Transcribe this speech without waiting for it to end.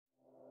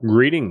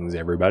Greetings,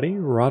 everybody.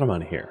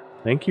 Rodamon here.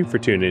 Thank you for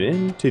tuning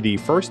in to the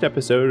first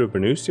episode of a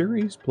new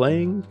series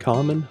playing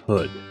Common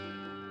Hood.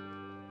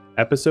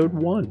 Episode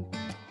 1,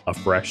 A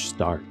Fresh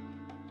Start.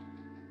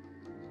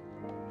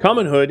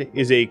 Common Hood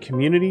is a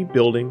community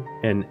building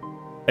and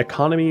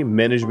economy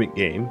management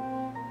game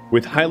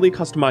with highly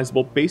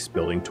customizable base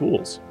building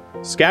tools.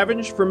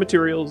 Scavenge for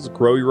materials,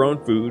 grow your own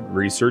food,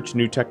 research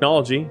new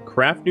technology,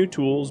 craft new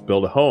tools,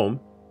 build a home,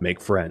 make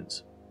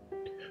friends.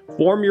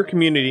 Form your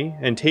community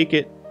and take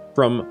it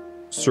from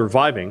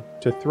surviving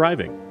to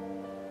thriving.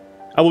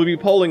 I will be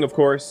polling, of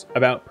course,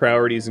 about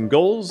priorities and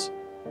goals,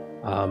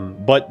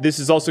 but this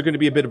is also going to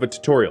be a bit of a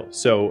tutorial.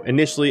 So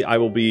initially I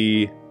will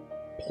be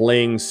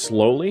playing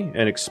slowly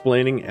and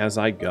explaining as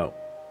I go.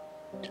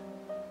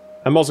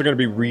 I'm also going to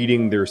be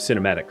reading their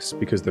cinematics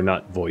because they're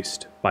not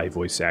voiced by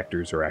voice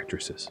actors or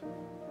actresses.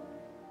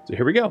 So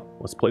here we go.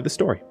 Let's play the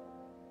story.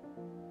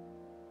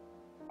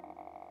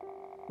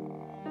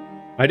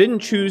 I didn't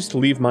choose to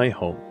leave my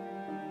home,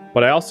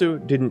 but I also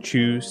didn't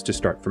choose to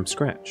start from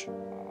scratch.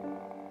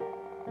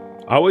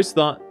 I always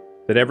thought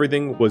that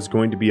everything was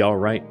going to be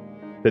alright,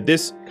 that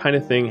this kind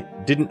of thing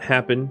didn't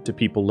happen to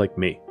people like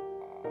me.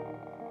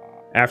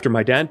 After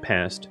my dad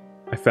passed,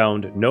 I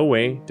found no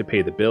way to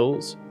pay the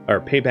bills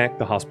or pay back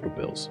the hospital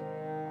bills.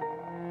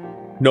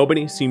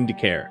 Nobody seemed to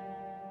care.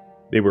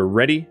 They were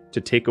ready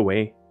to take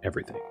away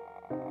everything.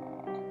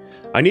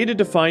 I needed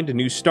to find a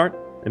new start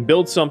and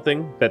build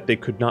something that they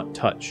could not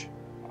touch.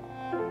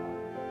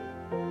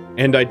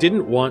 And I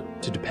didn't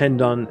want to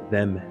depend on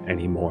them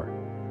anymore.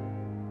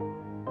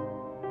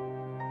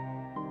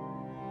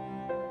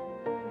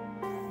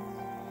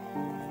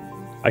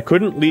 I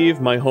couldn't leave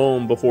my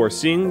home before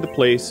seeing the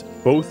place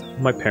both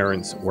my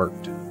parents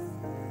worked.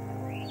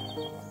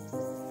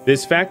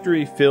 This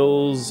factory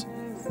fills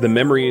the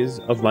memories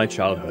of my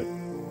childhood,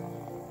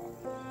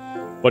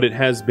 but it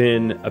has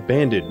been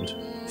abandoned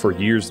for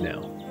years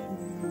now.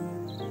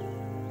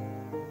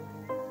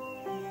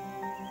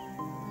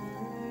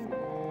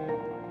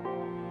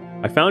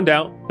 I found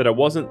out that I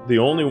wasn't the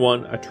only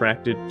one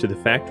attracted to the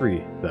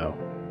factory, though.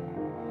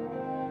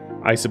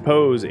 I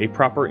suppose a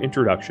proper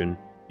introduction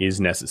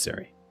is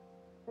necessary.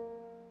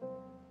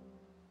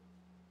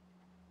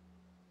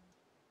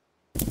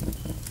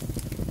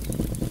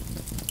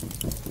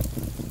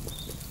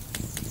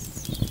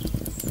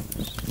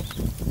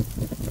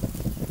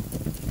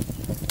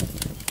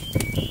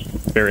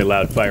 Very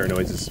loud fire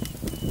noises.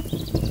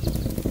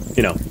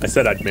 You know, I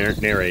said I'd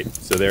narrate,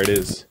 so there it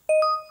is.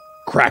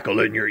 Crackle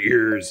in your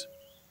ears.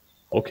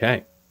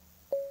 Okay.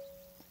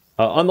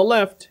 On the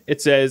left, it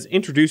says,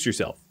 introduce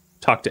yourself.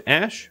 Talk to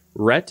Ash,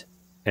 Rhett,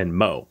 and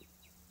Mo.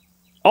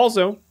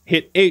 Also,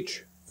 hit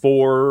H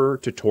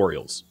for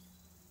tutorials.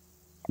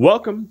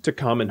 Welcome to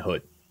Common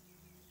Hood.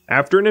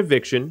 After an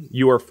eviction,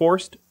 you are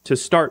forced to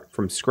start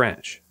from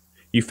scratch.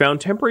 You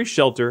found temporary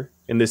shelter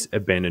in this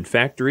abandoned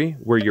factory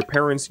where your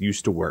parents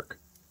used to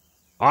work.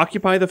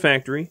 Occupy the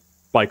factory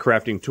by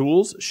crafting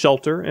tools,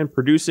 shelter, and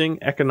producing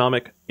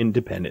economic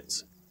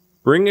independence.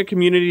 Bring a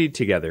community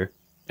together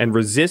and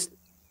resist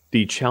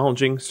the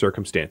challenging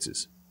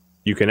circumstances.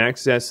 You can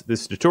access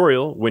this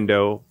tutorial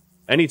window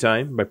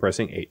anytime by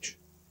pressing H.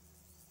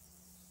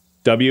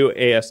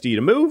 WASD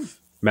to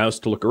move, mouse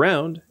to look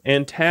around,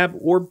 and tab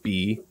or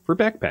B for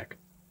backpack.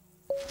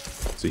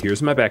 So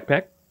here's my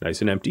backpack,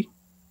 nice and empty.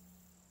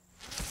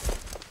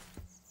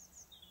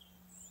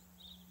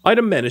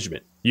 Item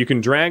management. You can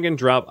drag and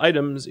drop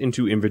items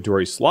into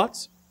inventory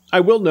slots. I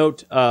will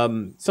note,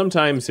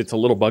 sometimes it's a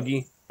little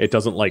buggy. It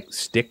doesn't like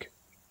stick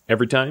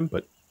every time,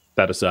 but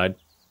that aside.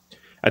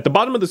 At the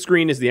bottom of the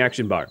screen is the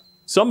action bar.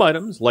 Some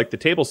items, like the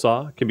table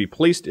saw, can be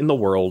placed in the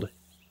world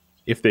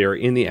if they are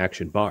in the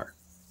action bar.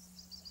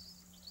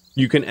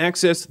 You can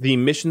access the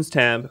missions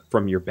tab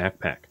from your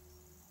backpack.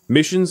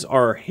 Missions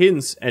are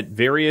hints at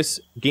various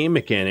game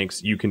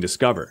mechanics you can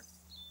discover.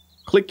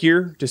 Click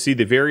here to see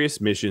the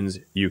various missions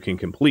you can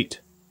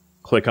complete.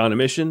 Click on a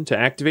mission to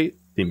activate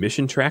the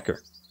mission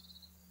tracker.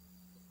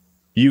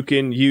 You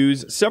can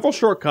use several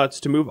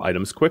shortcuts to move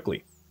items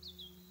quickly.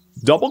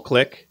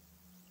 Double-click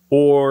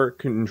or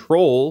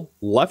control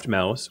left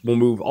mouse will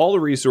move all the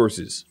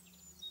resources.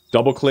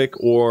 Double-click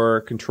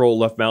or control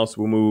left mouse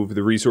will move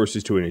the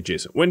resources to an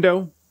adjacent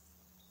window.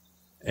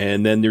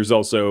 And then there's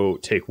also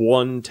take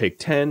 1, take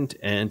 10,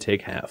 and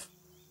take half.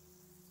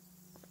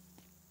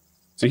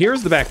 So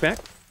here's the backpack.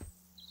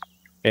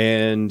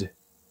 And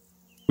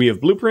we have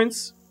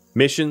blueprints,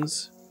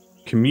 missions,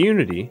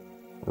 community,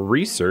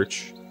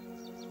 research,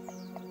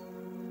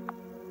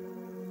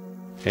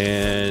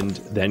 and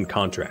then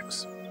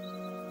contracts.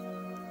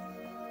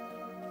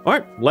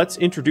 Alright, let's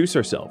introduce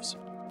ourselves.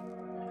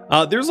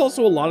 There's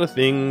also a lot of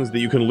things that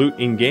you can loot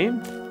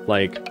in-game,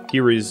 like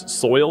here is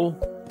soil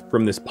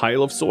from this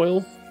pile of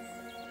soil,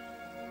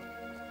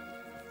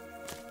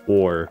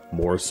 or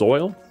more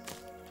soil.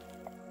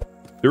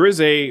 There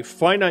is a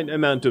finite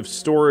amount of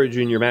storage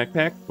in your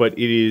backpack, but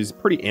it is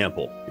pretty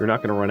ample. You're not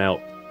going to run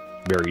out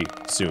very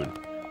soon.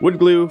 Wood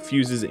glue,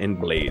 fuses, and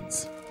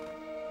blades.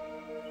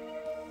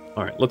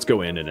 Alright, let's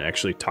go in and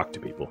actually talk to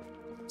people.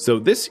 So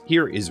this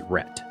here is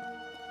Rhett.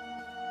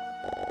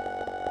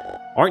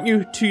 Aren't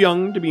you too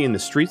young to be in the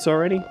streets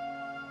already?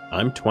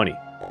 I'm 20.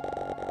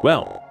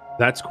 Well,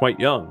 that's quite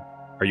young.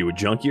 Are you a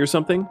junkie or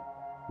something?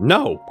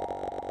 No.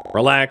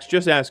 Relax,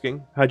 just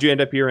asking. How'd you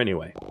end up here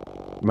anyway?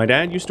 My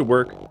dad used to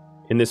work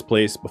in this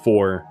place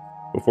before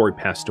he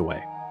passed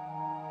away.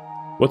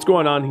 What's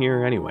going on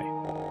here anyway?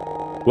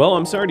 Well,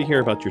 I'm sorry to hear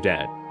about your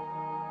dad.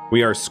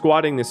 We are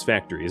squatting this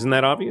factory, isn't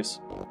that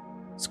obvious?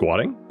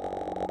 Squatting?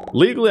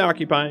 Legally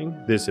occupying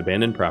this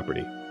abandoned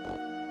property.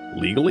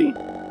 Legally?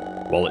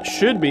 Well, it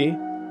should be.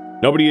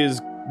 Nobody is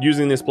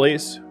using this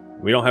place.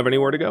 We don't have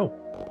anywhere to go.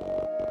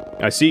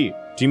 I see.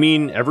 Do you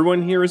mean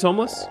everyone here is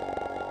homeless?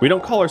 We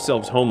don't call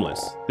ourselves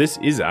homeless. This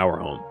is our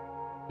home.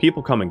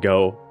 People come and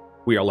go.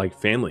 We are like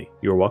family.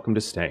 You are welcome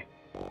to stay.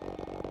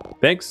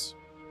 Thanks.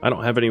 I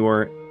don't have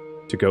anywhere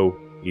to go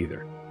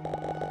either.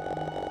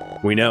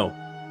 We know.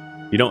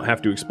 You don't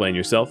have to explain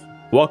yourself.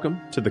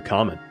 Welcome to the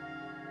Common.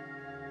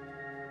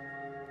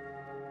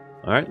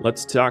 Alright,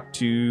 let's talk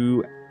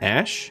to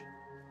Ash.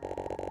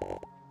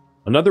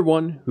 Another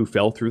one who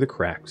fell through the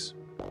cracks.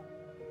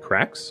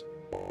 Cracks?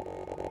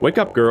 Wake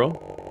up,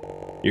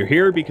 girl. You're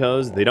here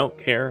because they don't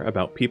care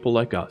about people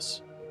like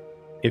us.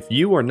 If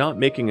you are not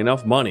making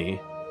enough money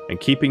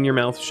and keeping your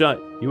mouth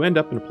shut, you end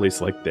up in a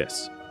place like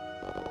this.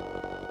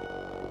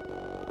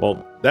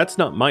 Well, that's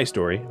not my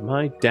story.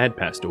 My dad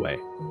passed away,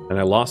 and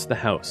I lost the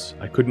house.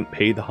 I couldn't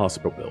pay the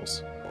hospital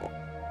bills.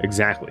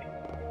 Exactly.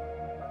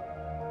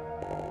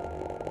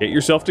 Get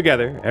yourself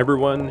together.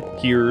 Everyone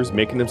here's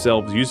making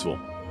themselves useful.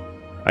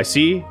 I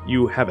see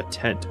you have a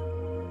tent.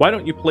 Why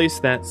don't you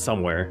place that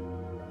somewhere?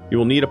 You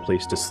will need a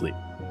place to sleep.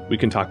 We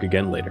can talk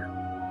again later.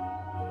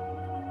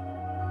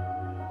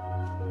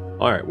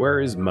 Alright, where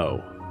is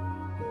Mo?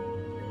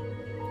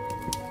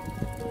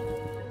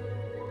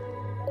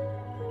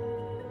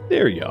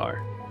 There you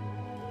are.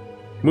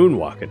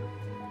 Moonwalking.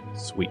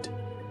 Sweet.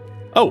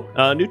 Oh,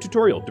 new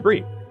tutorial,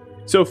 debris.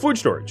 So, food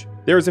storage.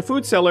 There is a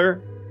food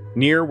cellar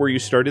near where you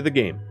started the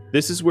game.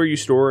 This is where you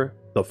store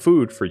the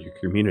food for your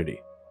community.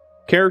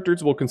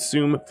 Characters will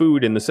consume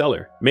food in the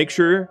cellar. Make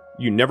sure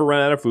you never run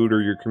out of food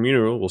or your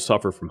community will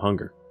suffer from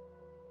hunger.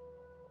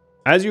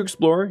 As you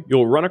explore,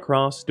 you'll run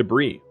across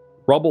debris,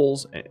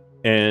 rubbles,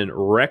 and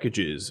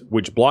wreckages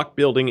which block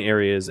building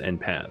areas and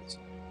paths.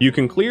 You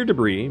can clear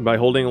debris by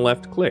holding a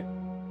left click.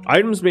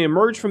 Items may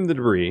emerge from the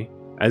debris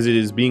as it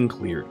is being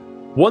cleared.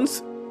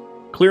 Once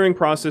clearing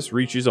process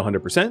reaches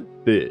 100%,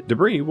 the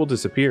debris will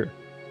disappear.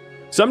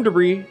 Some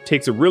debris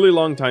takes a really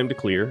long time to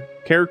clear.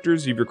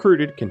 Characters you've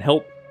recruited can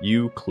help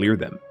you clear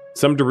them.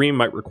 Some debris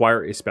might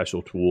require a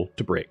special tool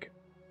to break.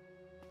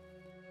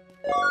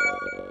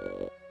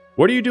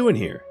 What are you doing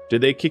here?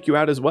 Did they kick you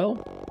out as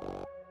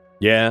well?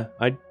 Yeah,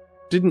 I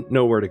didn't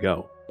know where to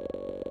go.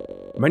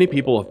 Many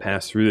people have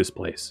passed through this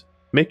place.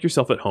 Make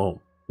yourself at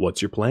home.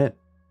 What's your plan?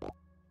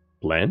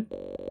 Plan?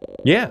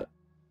 Yeah.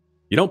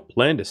 You don't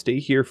plan to stay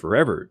here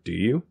forever, do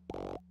you?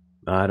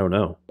 I don't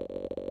know.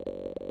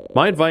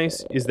 My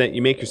advice is that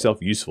you make yourself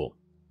useful.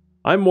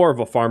 I'm more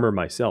of a farmer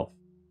myself.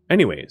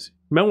 Anyways,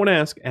 you might want to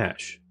ask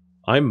Ash.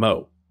 I'm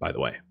Mo, by the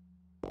way.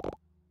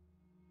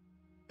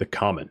 The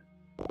Common.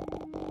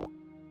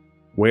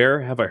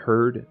 Where have I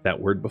heard that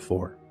word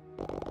before?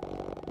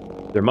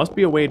 There must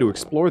be a way to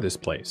explore this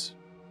place.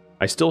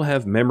 I still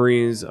have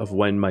memories of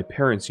when my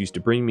parents used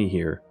to bring me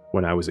here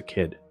when I was a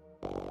kid.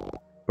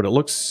 But it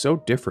looks so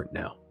different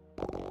now.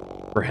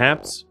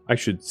 Perhaps I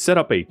should set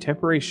up a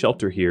temporary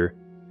shelter here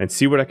and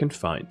see what I can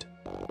find.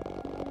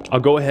 I'll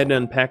go ahead and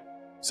unpack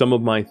some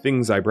of my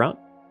things I brought.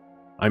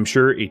 I'm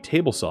sure a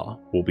table saw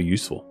will be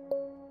useful.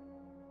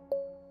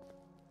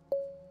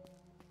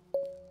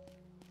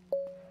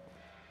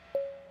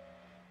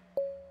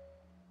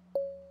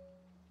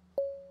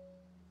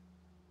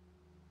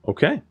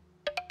 Okay.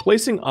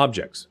 Placing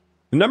objects.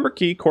 The number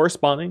key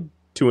corresponding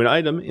to an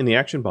item in the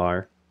action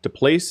bar to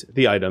place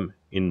the item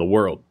in the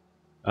world.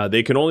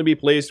 They can only be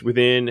placed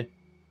within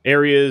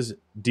areas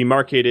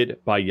demarcated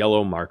by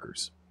yellow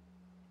markers.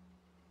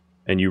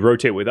 And you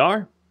rotate with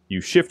R, you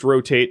shift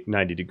rotate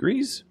 90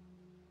 degrees,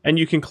 and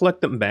you can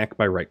collect them back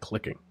by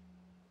right-clicking.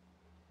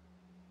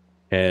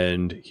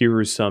 And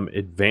here is some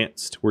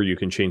advanced where you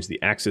can change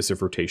the axis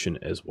of rotation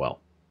as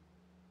well.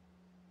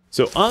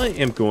 So I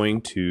am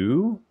going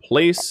to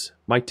place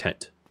my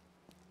tent.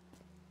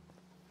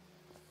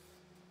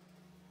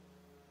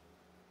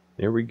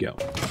 There we go.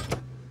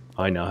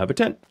 I now have a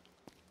tent.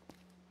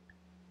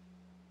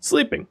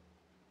 Sleeping.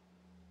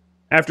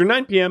 After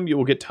 9 p.m., you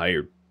will get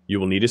tired. You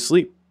will need to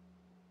sleep.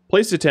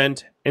 Place a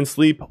tent and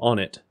sleep on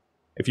it.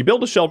 If you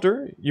build a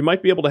shelter, you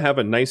might be able to have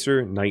a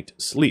nicer night's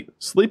sleep.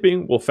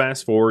 Sleeping will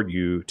fast forward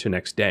you to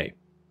next day.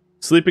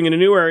 Sleeping in a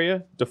new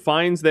area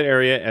defines that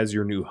area as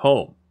your new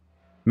home.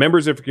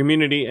 Members of your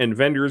community and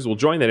vendors will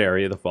join that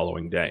area the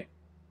following day.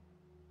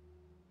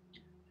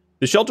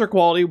 The shelter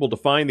quality will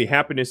define the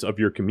happiness of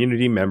your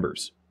community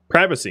members.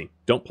 Privacy.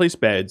 Don't place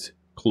beds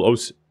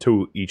close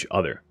to each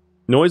other.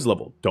 Noise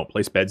level. Don't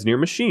place beds near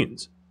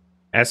machines.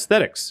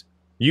 Aesthetics.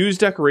 Use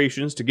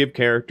decorations to give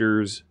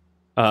characters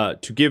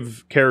to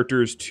give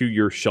characters to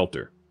your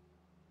shelter.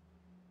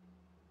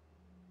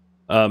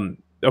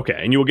 Okay,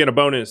 and you will get a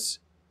bonus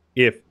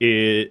if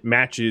it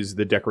matches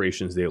the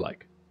decorations they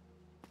like.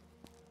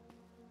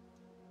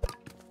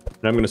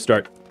 And I'm going to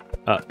start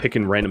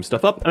picking random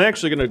stuff up. I'm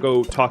actually going to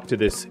go talk to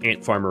this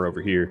ant farmer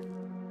over here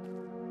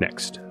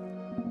next.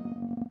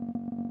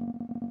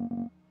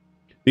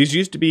 These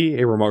used to be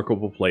a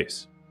remarkable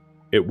place.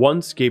 It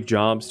once gave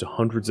jobs to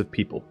hundreds of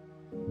people.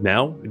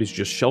 Now it is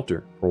just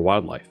shelter for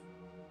wildlife.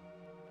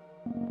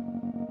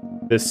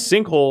 This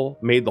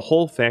sinkhole made the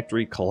whole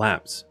factory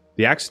collapse.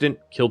 The accident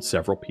killed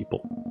several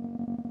people.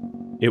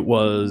 It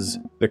was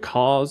the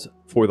cause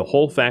for the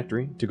whole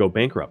factory to go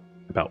bankrupt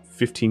about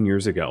 15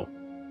 years ago.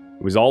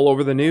 It was all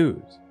over the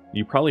news.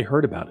 You probably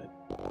heard about it.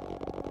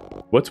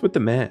 What's with the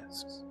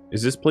masks?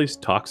 Is this place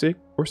toxic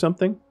or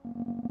something?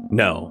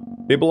 No,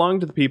 they belong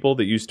to the people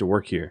that used to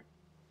work here.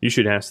 You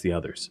should ask the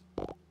others.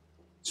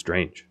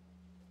 Strange.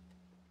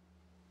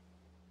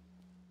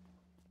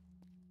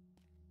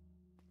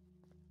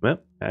 Well,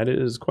 that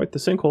is quite the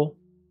sinkhole.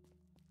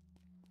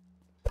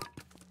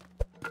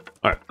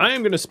 Alright, I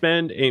am going to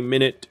spend a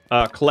minute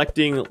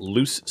collecting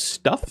loose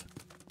stuff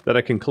that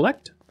I can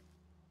collect.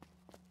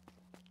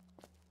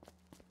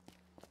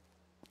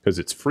 Because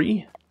it's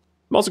free.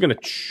 I'm also going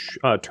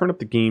to turn up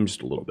the game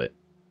just a little bit.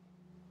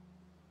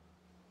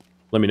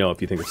 Let me know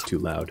if you think it's too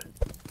loud.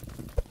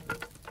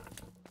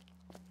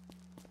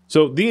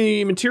 So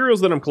the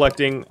materials that I'm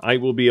collecting, I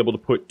will be able to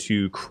put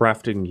to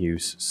crafting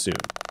use soon.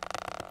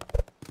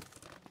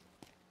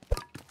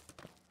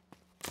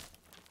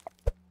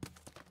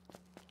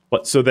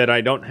 But so that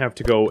I don't have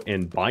to go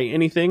and buy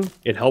anything,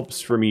 it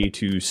helps for me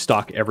to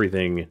stock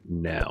everything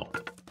now.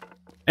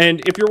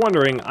 And if you're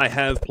wondering, I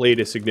have played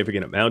a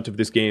significant amount of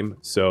this game,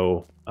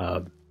 so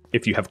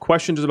if you have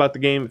questions about the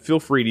game, feel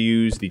free to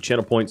use the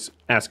channel points,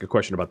 ask a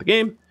question about the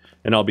game,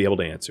 and I'll be able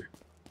to answer.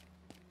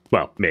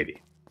 Well,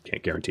 maybe.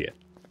 Can't guarantee it.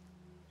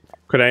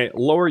 Could I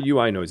lower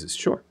UI noises?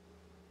 Sure.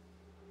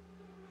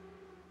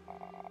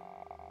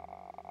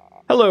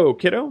 Hello,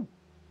 kiddo.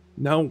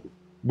 Now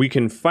we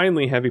can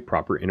finally have a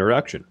proper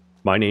introduction.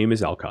 My name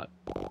is Alcott.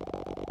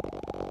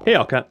 Hey,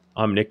 Alcott.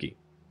 I'm Nikki.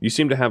 You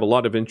seem to have a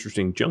lot of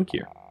interesting junk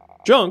here.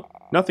 Junk?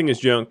 Nothing is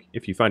junk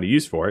if you find a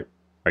use for it.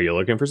 Are you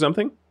looking for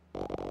something?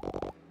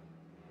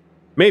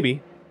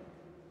 Maybe.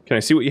 Can I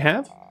see what you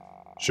have?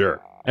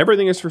 Sure.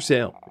 Everything is for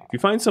sale. If you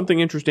find something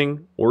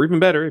interesting, or even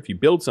better, if you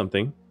build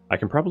something, I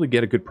can probably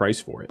get a good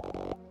price for it.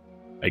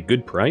 A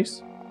good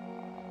price?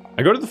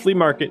 I go to the flea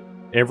market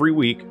every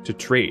week to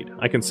trade.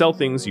 I can sell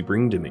things you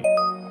bring to me.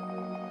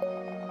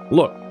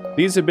 Look,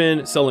 these have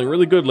been selling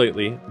really good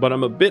lately, but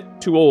I'm a bit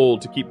too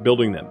old to keep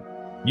building them.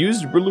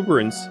 Used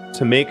blueprints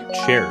to make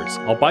chairs.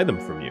 I'll buy them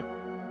from you.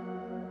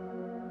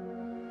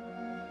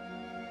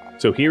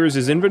 So here is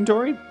his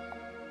inventory.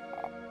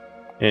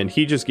 And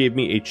he just gave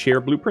me a chair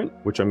blueprint,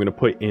 which I'm going to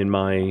put in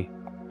my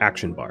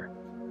action bar.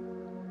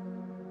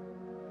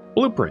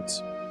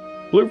 Blueprints.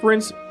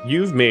 Blueprints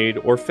you've made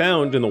or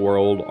found in the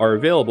world are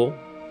available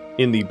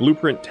in the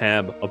Blueprint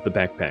tab of the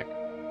backpack.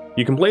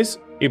 You can place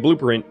a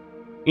blueprint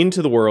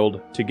into the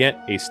world to get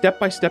a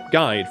step-by-step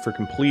guide for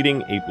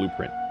completing a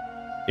blueprint.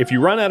 If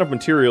you run out of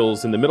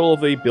materials in the middle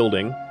of a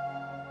building,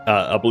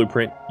 a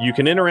blueprint, you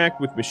can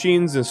interact with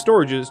machines and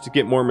storages to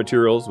get more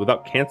materials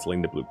without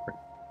canceling the blueprint.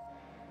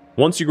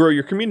 Once you grow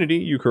your community,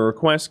 you can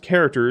request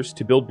characters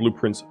to build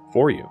blueprints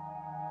for you.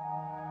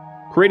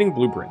 Creating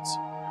blueprints.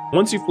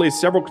 Once you've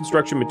placed several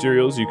construction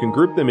materials, you can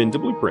group them into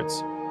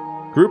blueprints.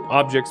 Group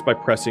objects by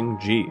pressing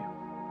G.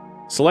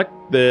 Select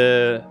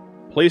the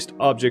placed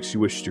objects you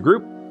wish to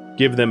group.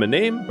 Give them a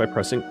name by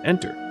pressing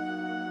Enter.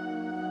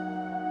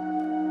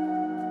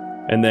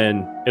 And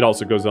then it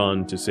also goes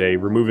on to say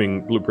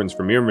removing blueprints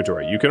from your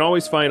inventory. You can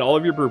always find all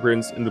of your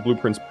blueprints in the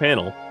blueprints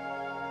panel.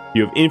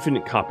 You have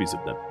infinite copies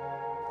of them.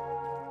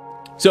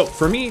 So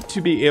for me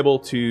to be able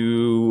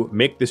to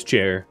make this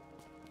chair,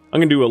 I'm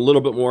going to do a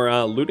little bit more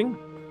looting.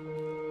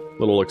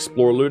 Little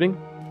explore looting.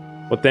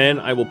 But then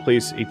I will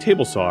place a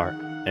table saw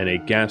and a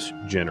gas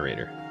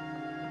generator.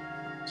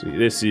 So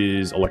this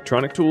is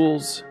electronic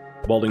tools,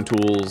 welding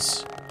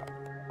tools,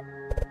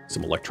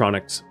 some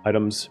electronics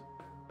items,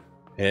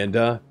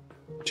 and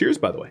cheers,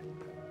 by the way.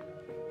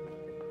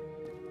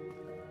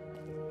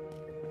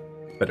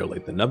 Better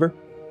late than never.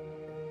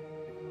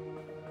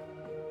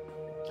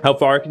 How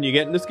far can you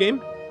get in this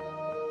game?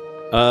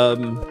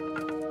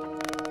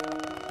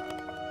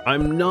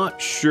 I'm not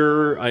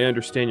sure I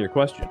understand your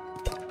question.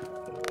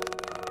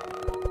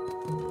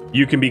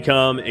 You can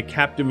become a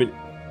captain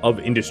of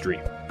industry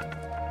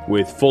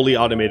with fully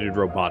automated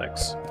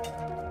robotics.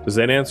 Does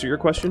that answer your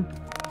question?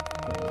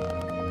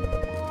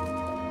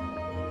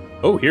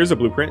 Oh, here's a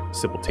blueprint.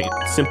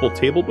 Simple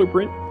table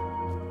blueprint.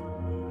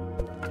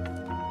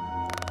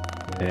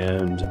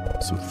 And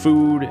some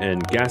food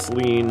and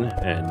gasoline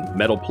and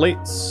metal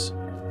plates.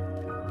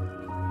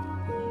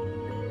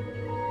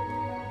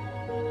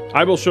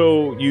 I will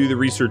show you the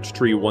research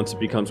tree once it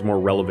becomes more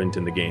relevant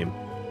in the game.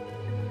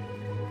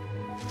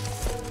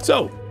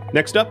 So,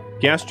 next up,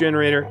 gas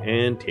generator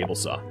and table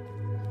saw.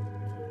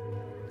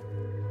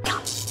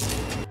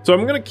 So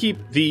I'm going to keep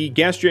the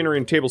gas generator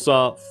and table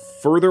saw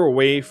further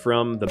away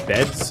from the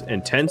beds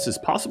and tents as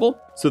possible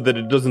so that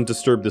it doesn't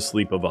disturb the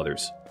sleep of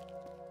others.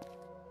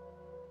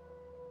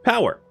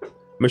 Power.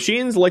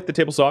 Machines like the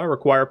table saw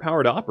require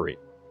power to operate.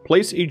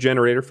 Place a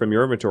generator from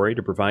your inventory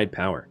to provide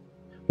power.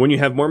 When you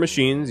have more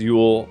machines, you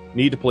will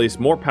need to place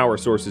more power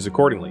sources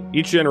accordingly.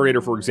 Each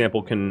generator, for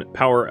example, can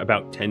power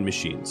about 10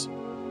 machines.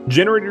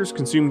 Generators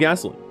consume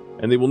gasoline,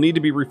 and they will need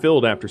to be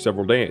refilled after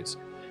several days.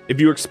 If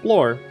you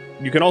explore,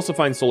 you can also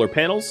find solar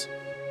panels,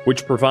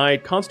 which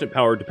provide constant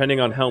power depending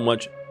on how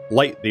much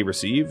light they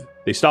receive.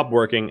 They stop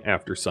working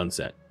after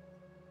sunset.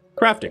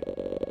 Crafting.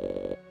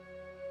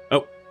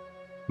 Oh,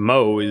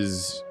 Mo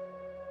is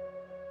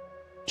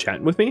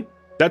chatting with me?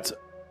 That's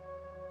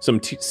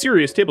some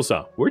serious table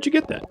saw. Where'd you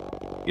get that?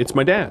 It's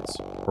my dad's,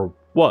 or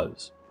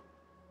was.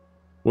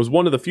 Was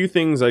one of the few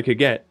things I could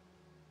get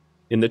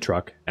in the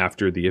truck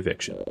after the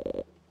eviction.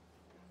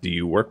 Do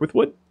you work with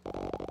wood?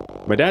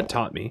 My dad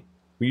taught me.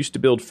 We used to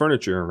build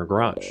furniture in a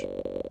garage.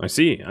 I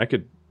see.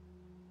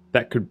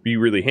 That could be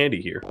really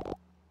handy here.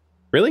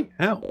 Really?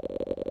 How?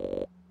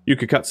 You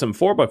could cut some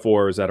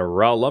 4x4s out of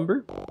raw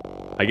lumber?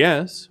 I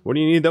guess. What do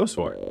you need those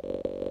for?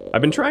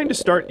 I've been trying to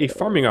start a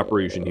farming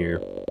operation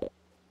here,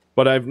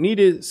 but I've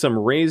needed some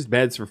raised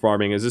beds for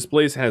farming as this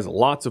place has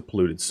lots of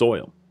polluted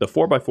soil. The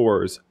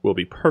 4x4s will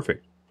be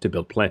perfect to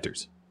build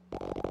planters.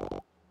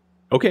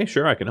 Okay,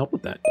 sure, I can help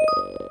with that.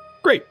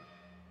 Great.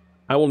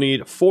 I will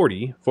need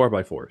 40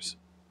 4x4s.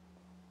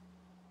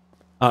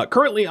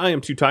 Currently, I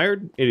am too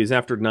tired. It is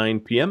after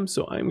 9 p.m.,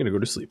 so I'm going to go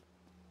to sleep.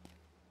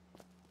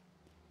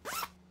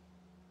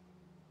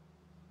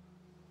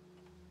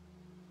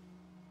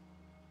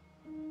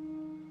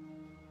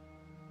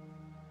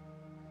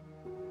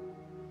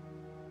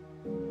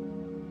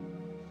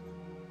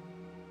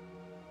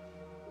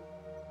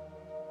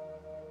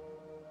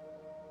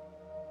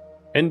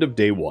 End of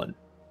day 1.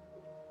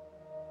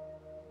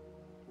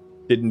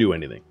 Didn't do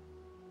anything.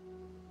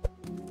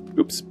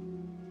 Oops.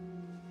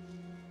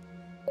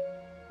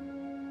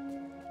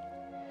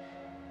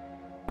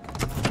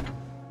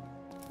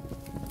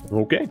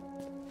 Okay.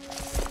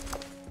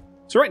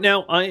 So right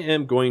now, I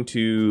am going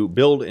to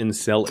build and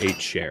sell a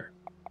chair.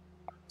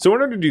 So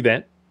in order to do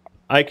that,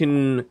 I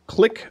can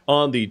click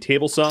on the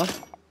table saw,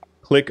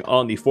 click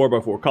on the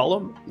 4x4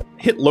 column,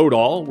 hit load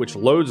all, which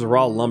loads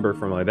raw lumber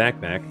from my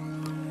backpack,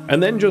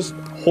 and then just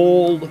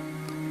hold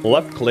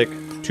left click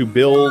to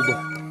build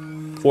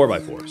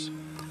 4x4s.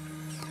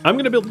 I'm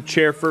going to build the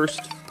chair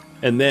first,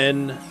 and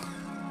then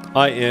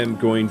I am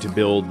going to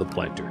build the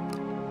planter.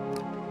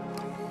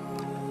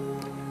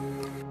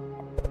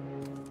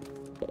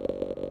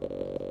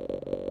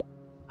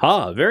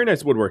 Ha, very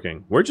nice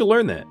woodworking. Where'd you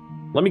learn that?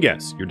 Let me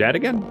guess, your dad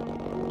again?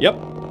 Yep,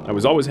 I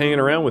was always hanging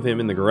around with him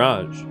in the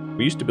garage.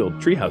 We used to build a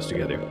treehouse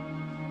together.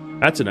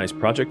 That's a nice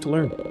project to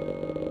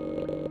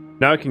learn.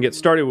 Now I can get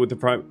started with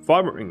the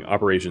farming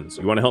operations.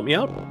 You want to help me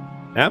out?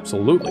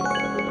 Absolutely.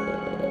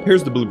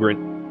 Here's the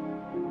blueprint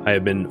I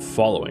have been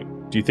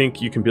following. Do you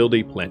think you can build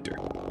a planter?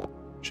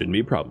 Shouldn't be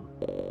a problem.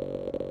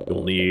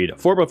 You'll need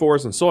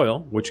 4x4s and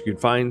soil, which you can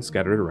find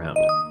scattered around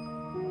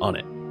on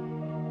it.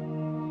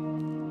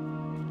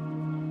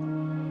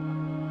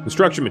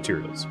 Construction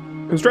materials.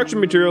 Construction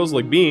materials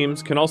like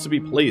beams can also be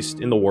placed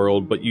in the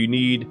world, but you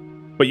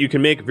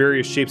can make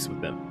various shapes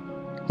with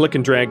them. Click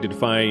and drag to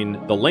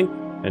define the length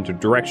and to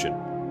direction.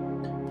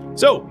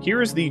 So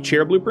here is the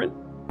chair blueprint.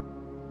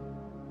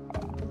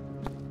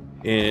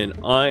 And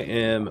I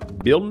am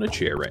building a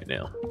chair right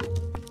now.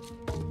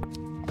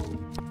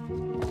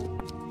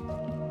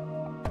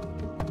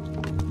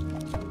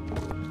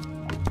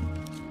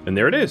 And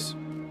there it is.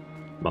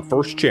 My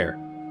first chair.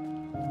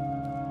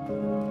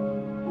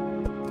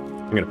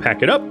 I'm going to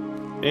pack it up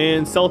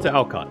and sell it to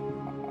Alcott.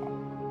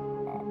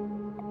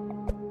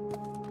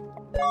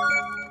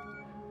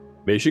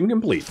 Mission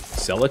complete.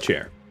 Sell a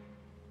chair.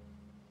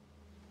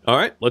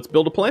 Alright, let's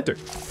build a planter.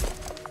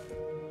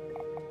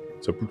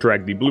 So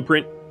drag the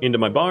blueprint into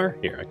my bar.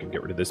 Here, I can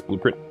get rid of this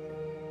blueprint.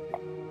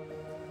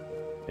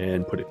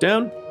 And put it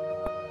down.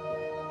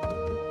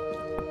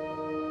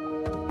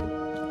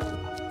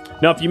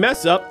 Now, if you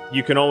mess up,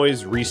 you can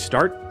always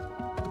restart.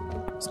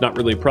 It's not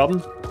really a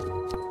problem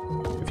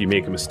if you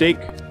make a mistake.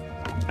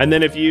 And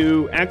then if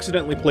you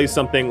accidentally place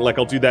something, like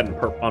I'll do that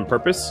on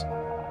purpose.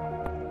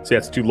 Say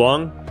that's too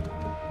long.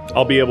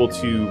 I'll be able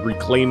to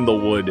reclaim the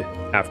wood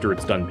after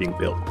it's done being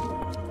built.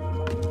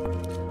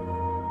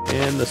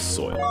 And the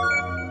soil.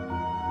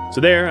 So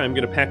there, I'm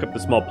going to pack up the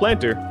small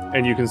planter,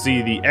 and you can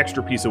see the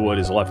extra piece of wood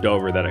is left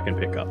over that I can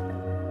pick up.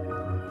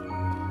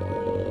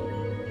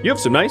 You have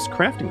some nice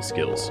crafting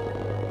skills.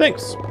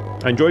 Thanks.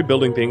 I enjoy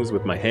building things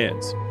with my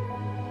hands.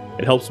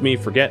 It helps me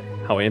forget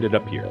how I ended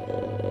up here.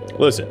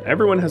 Listen,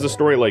 everyone has a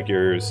story like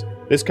yours.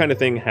 This kind of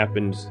thing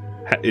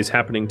is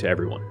happening to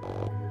everyone.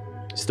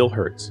 Still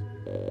hurts.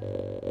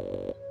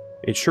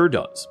 It sure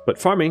does, but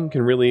farming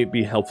can really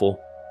be helpful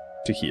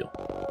to heal.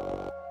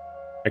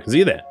 I can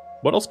see that.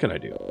 What else can I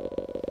do?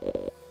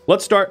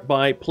 Let's start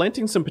by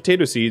planting some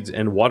potato seeds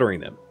and watering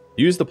them.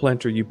 Use the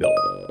planter you built.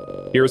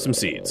 Here are some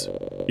seeds.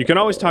 You can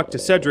always talk to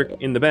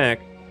Cedric in the back.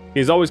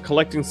 He's always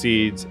collecting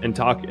seeds and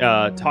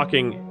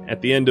talking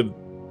the end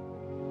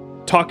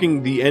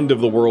of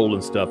the world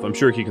and stuff. I'm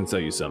sure he can sell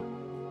you some.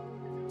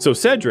 So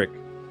Cedric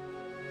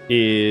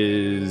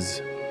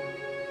is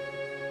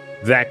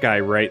that guy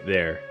right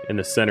there in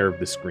the center of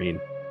the screen.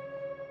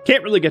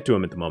 Can't really get to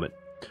him at the moment.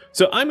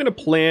 So I'm going to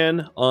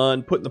plan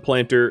on putting the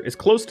planter as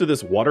close to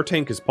this water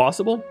tank as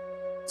possible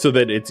so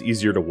that it's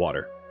easier to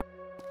water.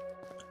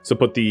 So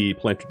put the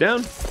planter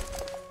down.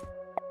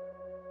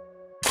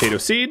 Potato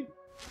seed.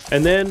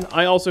 And then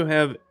I also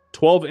have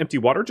 12 empty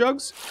water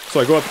jugs. So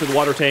I go up to the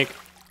water tank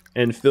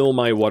and fill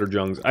my water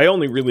jugs. I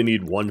only really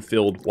need one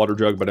filled water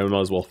jug, but I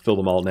might as well fill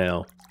them all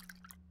now.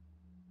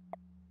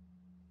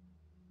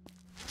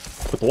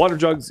 Put the water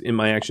jugs in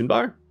my action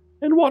bar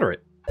and water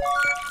it.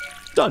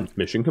 Done.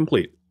 Mission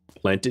complete.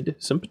 Planted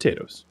some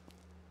potatoes.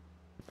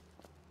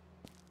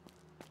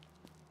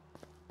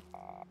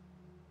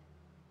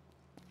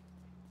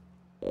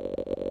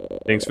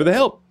 Thanks for the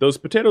help. Those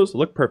potatoes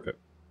look perfect.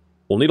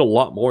 We'll need a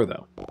lot more,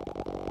 though.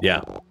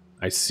 Yeah,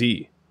 I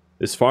see.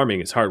 This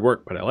farming is hard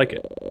work, but I like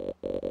it.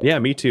 Yeah,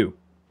 me too.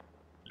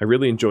 I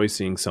really enjoy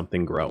seeing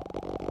something grow.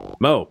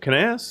 Mo, can I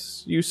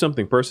ask you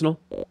something personal?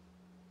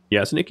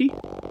 Yes, Nikki?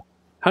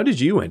 How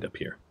did you end up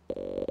here?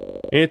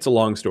 It's a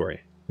long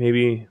story.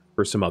 Maybe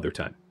for some other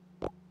time.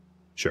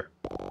 Sure.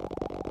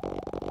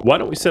 Why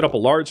don't we set up a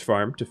large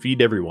farm to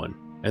feed everyone,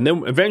 and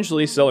then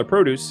eventually sell our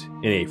produce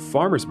in a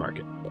farmer's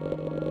market?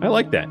 I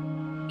like that.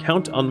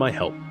 Count on my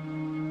help.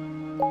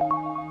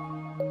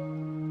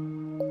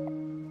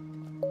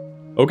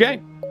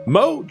 Okay,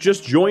 Mo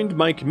just joined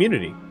my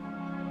community.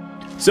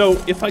 So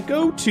if I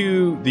go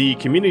to the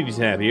community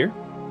tab here,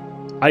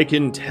 I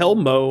can tell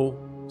Mo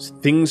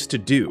things to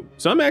do.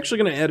 So I'm actually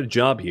going to add a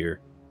job here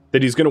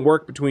that he's going to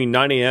work between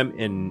 9 a.m.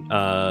 and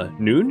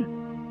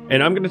noon,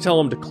 and I'm going to tell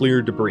him to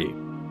clear debris.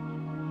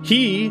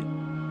 He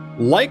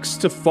likes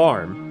to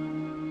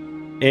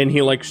farm, and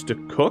he likes to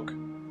cook.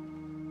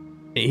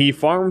 He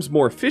farms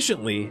more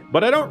efficiently,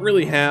 but I don't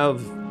really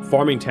have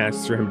farming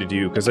tasks for him to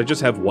do because I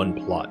just have one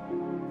plot.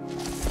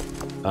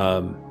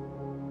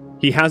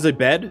 He has a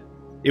bed.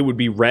 It would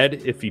be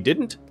red if he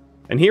didn't.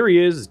 And here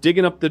he is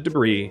digging up the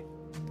debris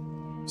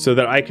so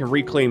that I can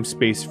reclaim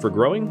space for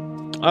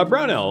growing.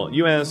 Brownell,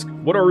 you ask,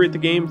 what are we at the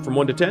game from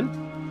 1 to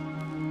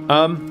 10?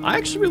 I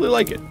actually really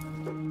like it.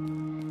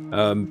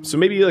 So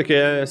maybe like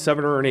a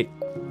 7 or an 8.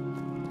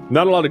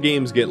 Not a lot of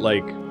games get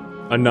like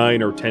a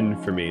 9 or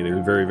 10 for me.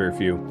 They're very, very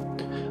few.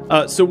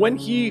 So when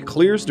he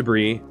clears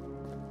debris,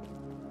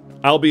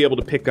 I'll be able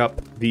to pick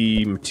up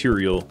the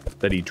material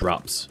that he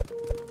drops.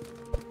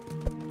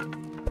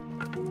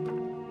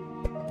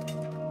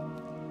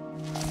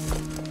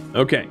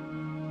 Okay.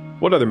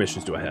 What other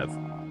missions do I have?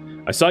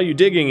 I saw you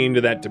digging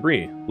into that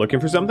debris. Looking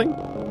for something?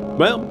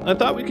 Well, I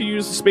thought we could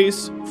use the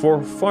space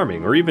for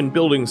farming or even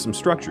building some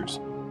structures.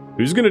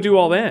 Who's gonna do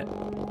all that?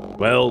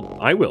 Well,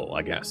 I will,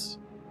 I guess.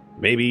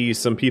 Maybe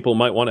some people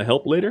might want to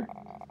help later?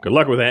 Good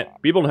luck with that.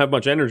 People don't have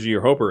much energy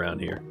or hope around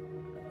here.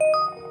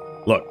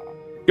 Look,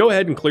 go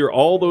ahead and clear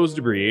all those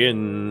debris,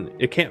 and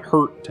it can't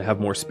hurt to have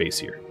more space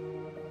here.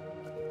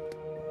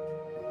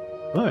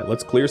 Alright,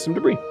 let's clear some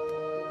debris.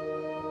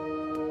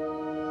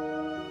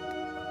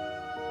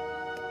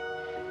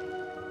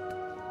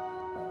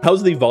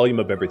 How's the volume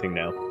of everything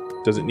now?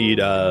 Does it need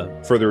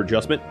further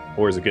adjustment,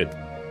 or is it good?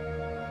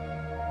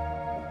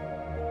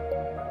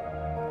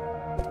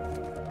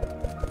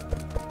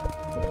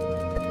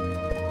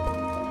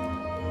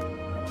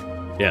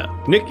 Yeah,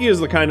 Nikki is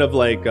the kind of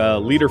like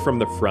leader from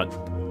the front.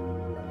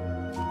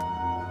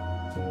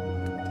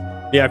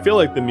 Yeah, I feel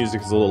like the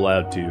music is a little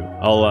loud too.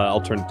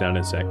 I'll turn it down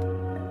in a sec.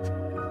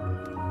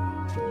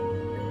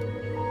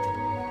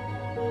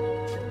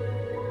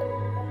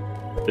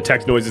 The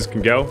text noises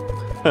can go.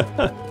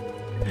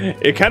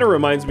 It kind of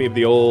reminds me of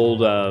the old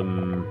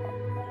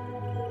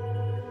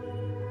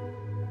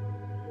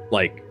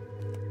like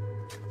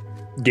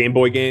Game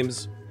Boy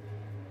games.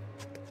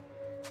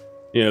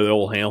 You know, the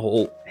old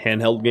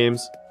handheld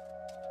games.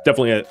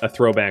 Definitely a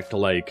throwback to,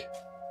 like,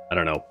 I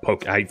don't know,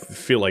 I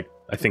feel like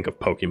I think of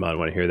Pokemon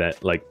when I hear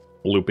that, like,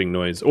 blooping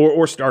noise.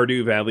 Or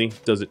Stardew Valley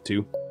does it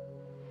too.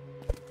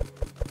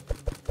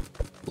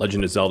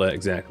 Legend of Zelda,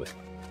 exactly.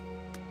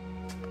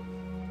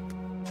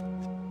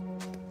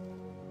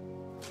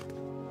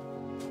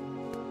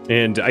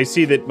 And I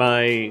see that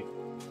my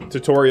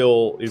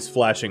tutorial is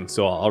flashing,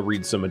 so I'll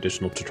read some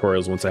additional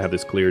tutorials once I have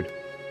this cleared.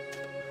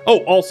 Oh,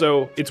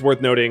 also, it's worth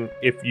noting,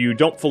 if you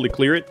don't fully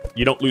clear it,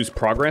 you don't lose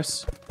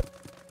progress.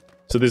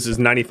 So this is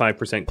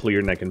 95%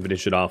 cleared, and I can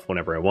finish it off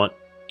whenever I want.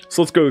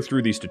 So let's go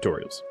through these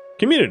tutorials.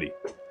 Community.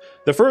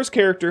 The first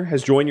character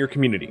has joined your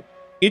community.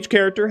 Each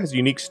character has a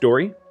unique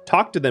story.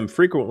 Talk to them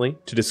frequently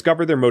to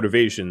discover their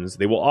motivations.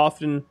 They will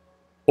often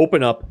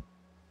open up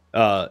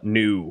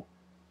new...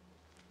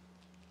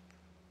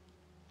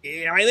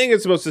 I think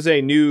it's supposed to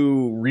say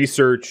new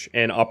research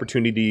and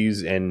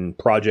opportunities and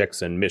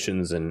projects and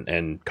missions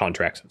and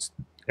contracts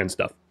and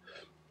stuff.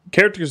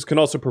 Characters can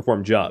also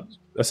perform jobs.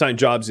 Assign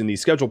jobs in the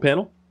schedule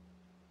panel.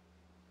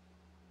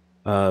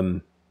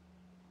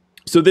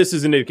 So this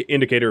is an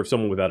indicator of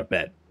someone without a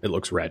bed. It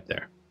looks red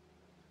there.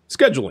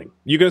 Scheduling.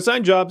 You can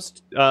assign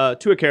jobs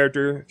to a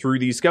character through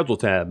the schedule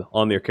tab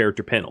on their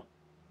character panel.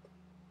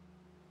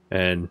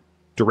 And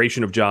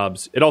duration of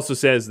jobs. It also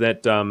says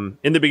that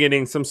in the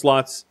beginning, some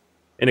slots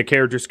in a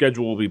character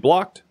schedule will be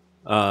blocked,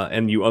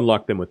 and you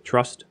unlock them with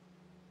trust.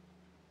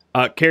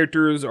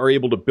 Characters are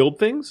able to build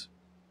things.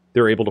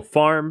 They're able to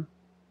farm.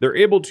 They're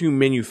able to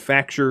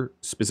manufacture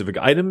specific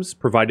items,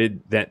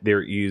 provided that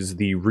there is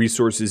the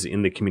resources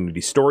in the community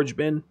storage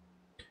bin.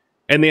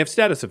 And they have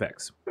status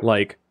effects,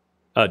 like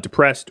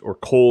depressed, or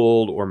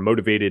cold, or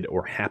motivated,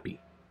 or happy.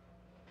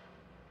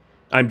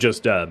 I'm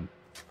just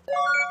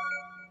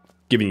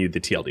giving you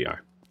the TLDR.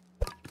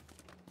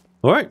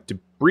 All right,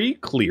 debris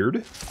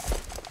cleared.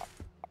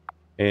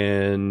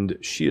 And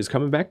she is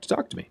coming back to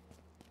talk to me.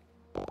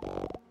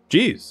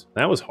 Jeez,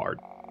 that was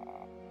hard.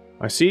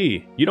 I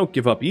see. You don't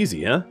give up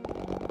easy, huh?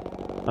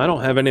 I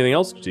don't have anything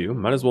else to do.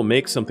 Might as well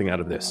make something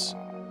out of this.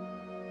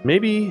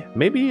 Maybe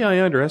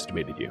I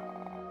underestimated you.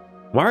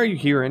 Why are you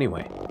here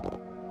anyway?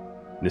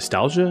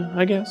 Nostalgia,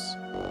 I guess?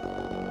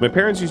 My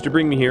parents used to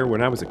bring me here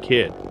when I was a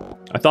kid.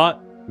 I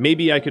thought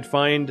maybe I could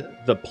find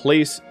the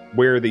place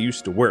where they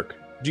used to work.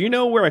 Do you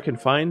know where I can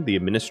find the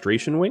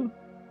administration wing?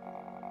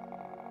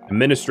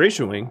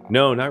 Administration wing?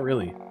 No, not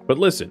really. But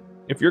listen,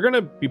 if you're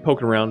gonna be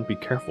poking around, be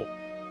careful.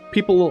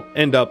 People will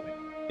end up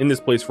in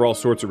this place for all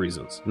sorts of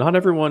reasons. Not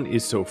everyone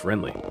is so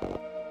friendly.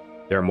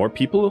 There are more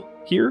people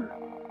here?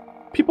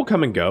 People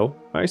come and go.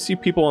 I see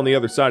people on the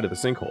other side of the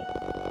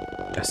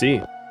sinkhole. I see.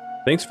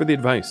 Thanks for the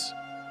advice.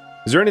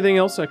 Is there anything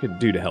else I could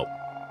do to help?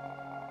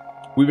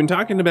 We've been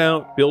talking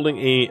about building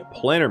a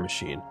planner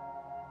machine.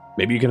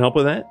 Maybe you can help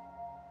with that?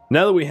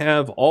 Now that we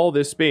have all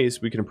this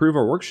space, we can improve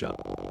our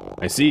workshop.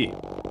 I see.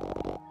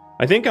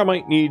 I think I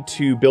might need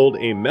to build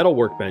a metal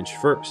workbench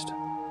first.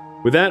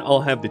 With that,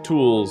 I'll have the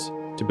tools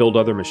to build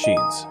other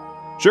machines.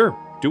 Sure,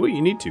 do what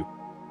you need to.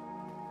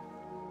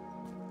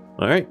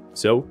 Alright,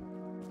 so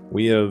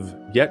we have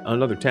yet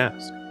another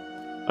task.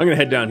 I'm gonna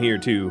head down here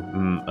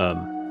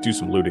to do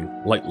some looting,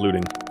 light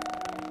looting.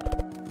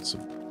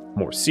 Some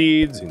more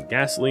seeds and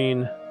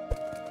gasoline.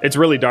 It's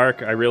really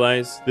dark, I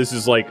realize. This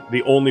is like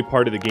the only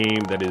part of the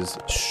game that is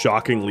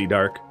shockingly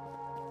dark.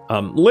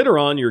 Later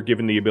on, you're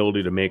given the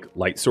ability to make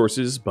light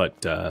sources,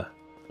 but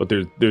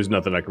there's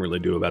nothing I can really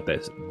do about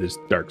this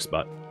dark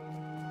spot.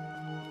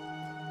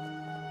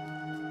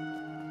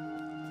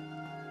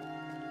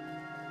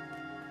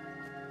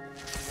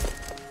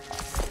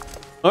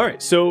 All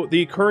right, so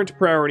the current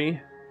priority,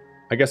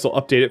 I guess I'll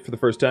update it for the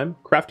first time.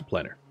 Craft a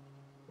planner.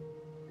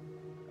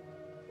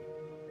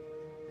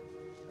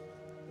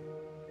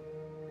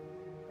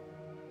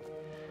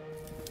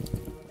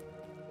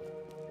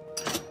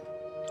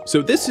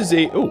 So this is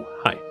a... Oh,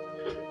 hi.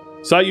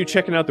 Saw you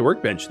checking out the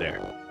workbench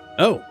there.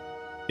 Oh,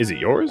 is it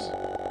yours?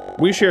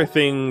 We share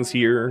things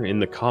here in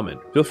the common.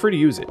 Feel free to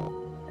use it.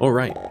 All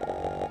right.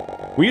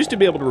 We used to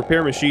be able to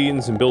repair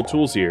machines and build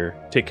tools here,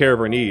 take care of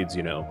our needs,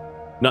 you know,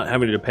 not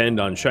having to depend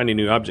on shiny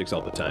new objects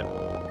all the time.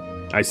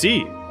 I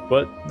see,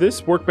 but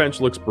this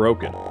workbench looks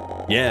broken.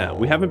 Yeah,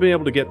 we haven't been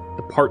able to get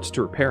the parts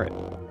to repair it.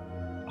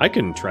 I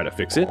can try to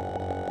fix it.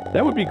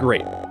 That would be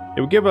great.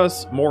 It would give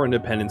us more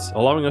independence,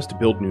 allowing us to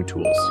build new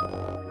tools.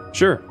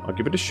 Sure, I'll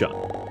give it a shot.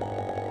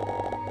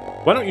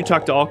 Why don't you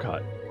talk to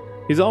Alcott?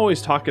 He's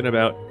always talking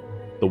about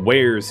the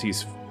wares he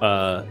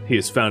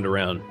has found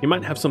around. He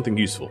might have something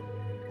useful.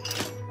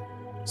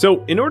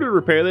 So, in order to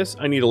repair this,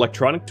 I need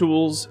electronic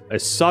tools, a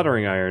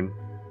soldering iron,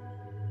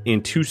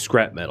 and 2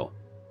 scrap metal.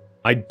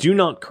 I do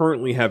not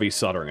currently have a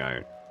soldering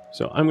iron,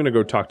 so I'm going to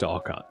go talk to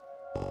Alcott.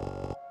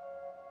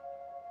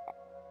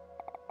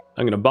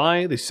 I'm going to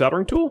buy the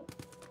soldering tool.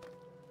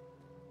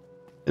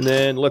 And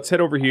then let's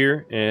head over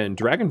here and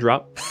drag and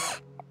drop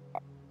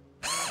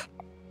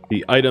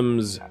the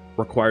items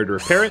required to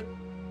repair it.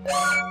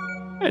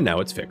 And now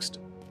it's fixed.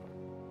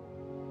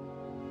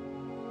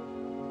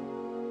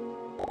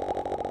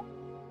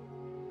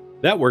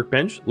 That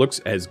workbench looks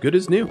as good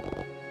as new.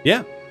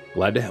 Yeah,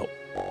 glad to help.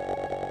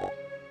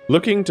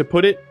 Looking to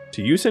put it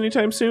to use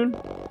anytime soon?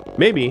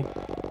 Maybe,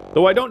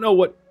 though I don't know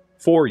what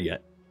for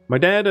yet. My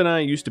dad and I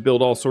used to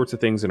build all sorts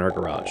of things in our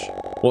garage.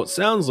 Well, it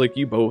sounds like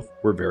you both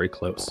were very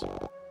close.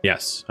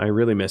 Yes, I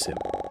really miss him.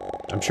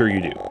 I'm sure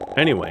you do.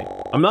 Anyway,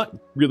 I'm not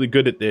really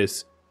good at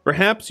this.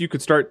 Perhaps you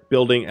could start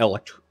building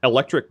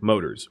electric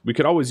motors. We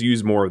could always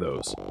use more of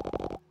those.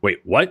 Wait,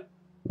 what?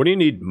 What do you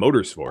need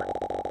motors for?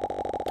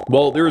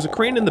 Well, there is a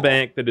crane in the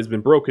back that has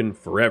been broken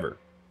forever.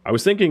 I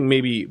was thinking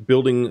maybe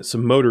building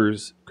some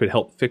motors could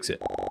help fix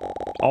it.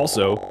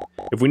 Also,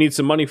 if we need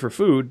some money for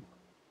food,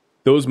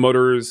 those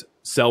motors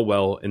sell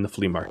well in the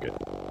flea market.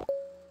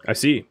 I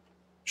see.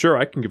 Sure,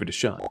 I can give it a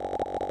shot.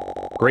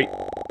 Great.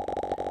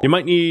 You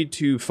might need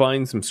to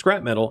find some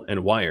scrap metal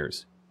and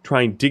wires.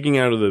 Try digging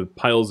out of the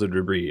piles of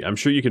debris. I'm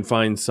sure you can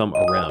find some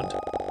around.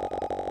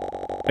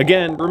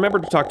 Again, remember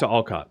to talk to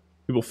Alcott.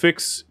 He will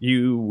fix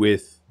you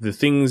with the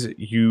things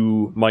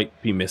you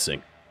might be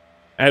missing.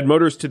 Add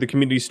motors to the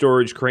community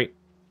storage crate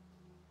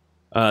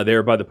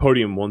there by the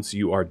podium once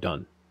you are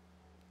done.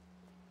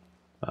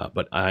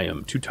 but I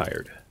am too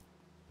tired.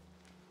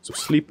 So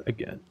sleep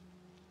again.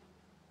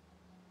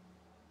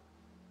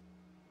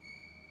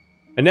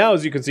 And now,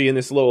 as you can see in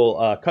this little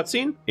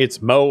cutscene,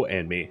 it's Mo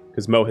and me,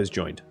 because Mo has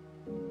joined.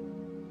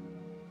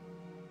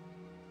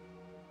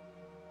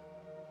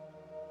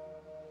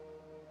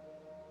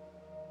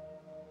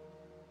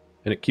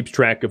 And it keeps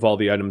track of all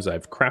the items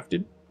I've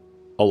crafted.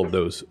 All of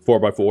those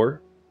 4x4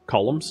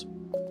 columns.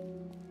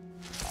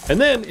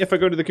 And then, if I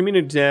go to the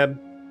community tab,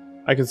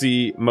 I can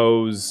see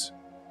Mo's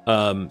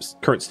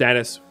current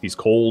status. He's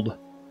cold.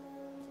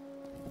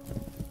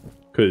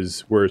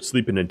 Because we're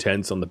sleeping in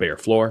tents on the bare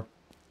floor.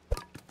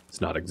 It's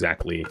not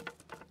exactly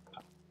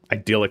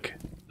idyllic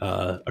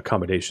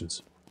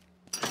accommodations.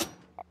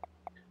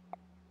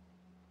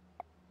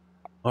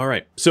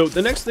 Alright, so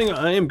the next thing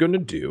I am going to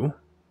do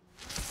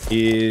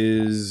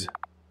is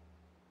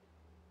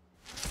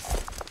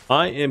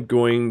I am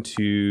going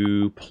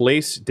to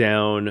place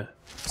down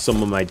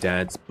some of my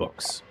dad's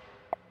books.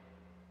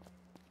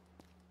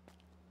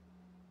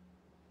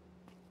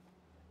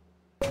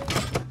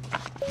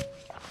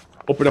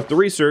 Open up the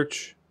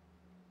research,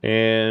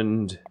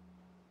 and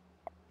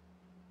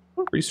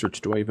what research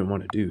do I even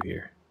want to do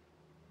here?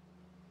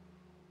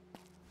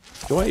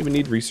 Do I even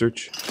need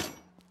research?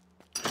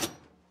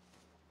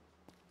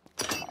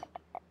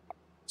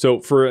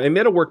 So for a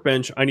metal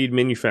workbench, I need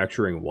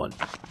manufacturing 1.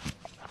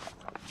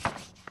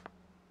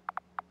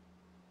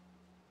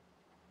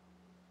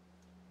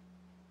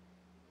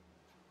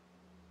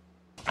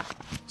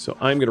 So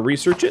I'm going to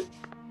research it.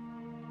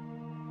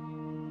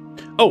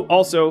 Oh,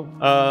 also,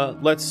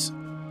 let's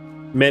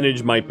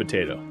manage my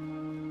potato.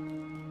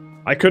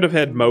 I could have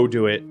had Mo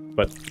do it,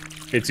 but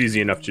it's easy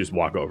enough to just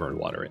walk over and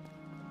water it.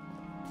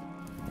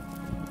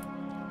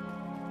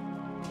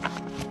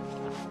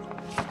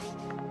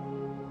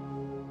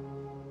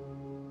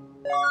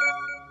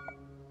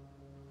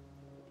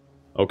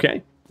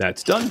 Okay,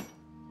 that's done.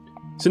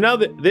 So now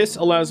that this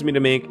allows me to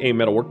make a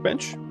metal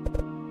workbench,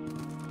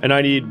 and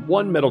I need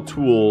 1 metal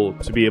tool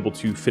to be able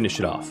to finish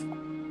it off.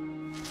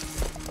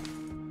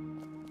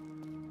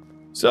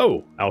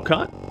 So,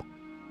 Alcott,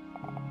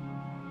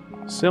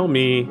 sell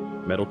me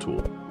metal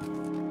tool.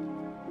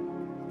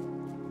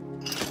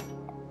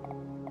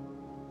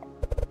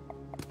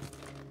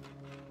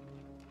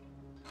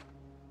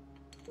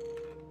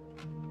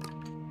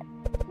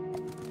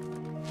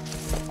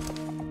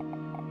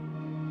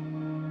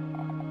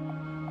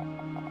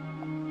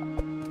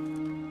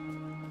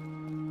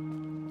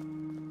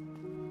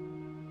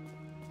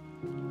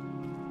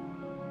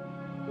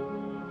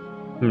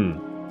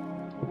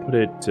 I'll put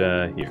it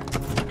here.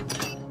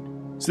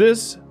 So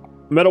this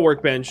metal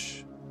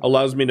workbench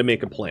allows me to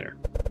make a planer.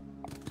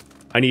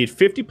 I need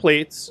 50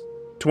 plates,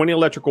 20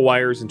 electrical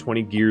wires, and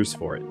 20 gears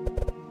for it.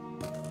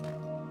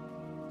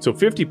 So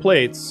 50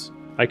 plates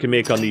I can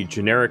make on the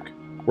generic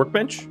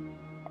workbench.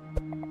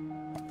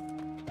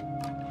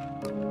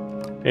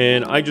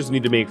 And I just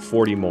need to make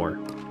 40 more.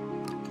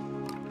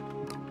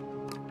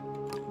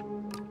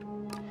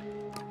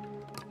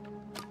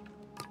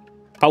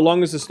 How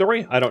long is the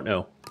story? I don't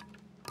know.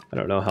 I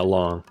don't know how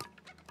long.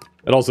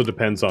 It also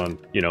depends on,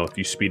 you know, if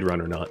you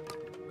speedrun or not.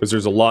 Because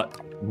there's a lot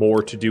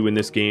more to do in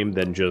this game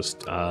than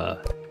just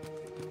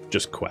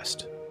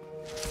quest.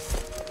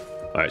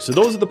 Alright, so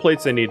those are the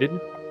plates I needed.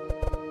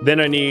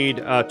 Then I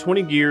need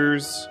 20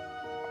 gears.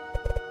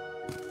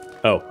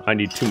 Oh, I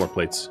need 2 more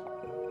plates.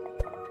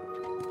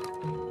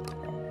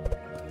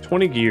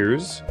 20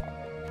 gears.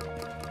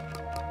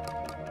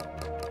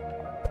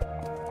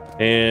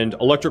 And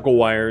electrical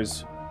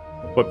wires.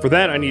 But for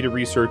that, I need to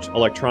research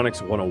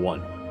Electronics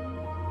 101.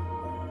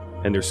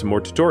 And there's some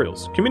more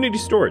tutorials. Community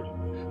storage.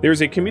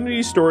 There's a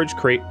community storage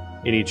crate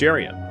in each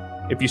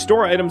area. If you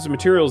store items and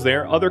materials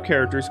there, other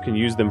characters can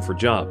use them for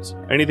jobs.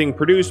 Anything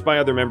produced by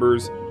other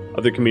members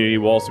of the community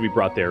will also be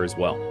brought there as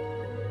well.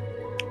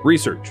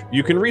 Research.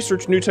 You can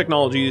research new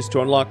technologies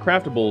to unlock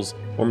craftables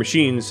or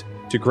machines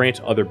to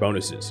grant other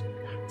bonuses.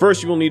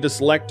 First, you will need to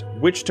select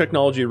which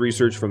technology to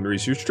research from the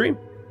research tree,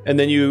 and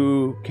then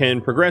you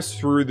can progress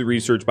through the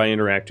research by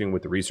interacting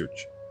with the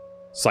research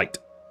site.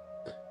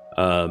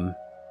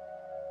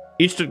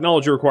 Each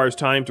technology requires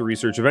time to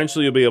research.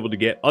 Eventually, you'll be able to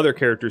get other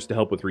characters to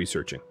help with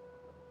researching.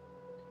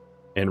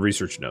 And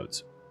research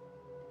nodes.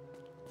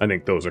 I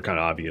think those are kind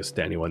of obvious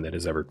to anyone that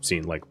has ever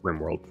seen, like,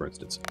 RimWorld, for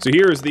instance. So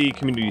here is the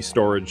community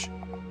storage.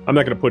 I'm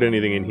not going to put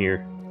anything in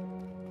here,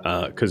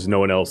 because no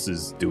one else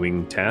is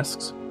doing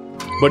tasks.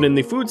 But in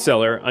the food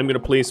cellar, I'm going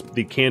to place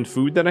the canned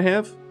food that I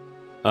have,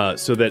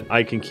 so that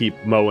I can keep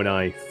Mo and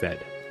I fed.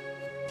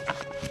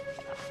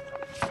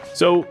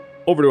 So,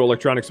 over to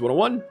Electronics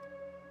 101.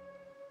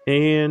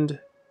 And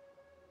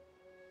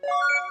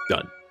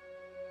done.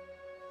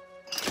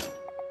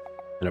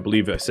 And I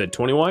believe I said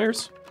 20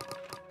 wires.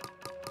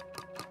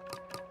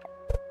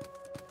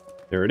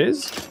 There it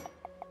is.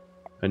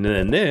 And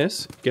then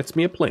this gets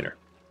me a planer.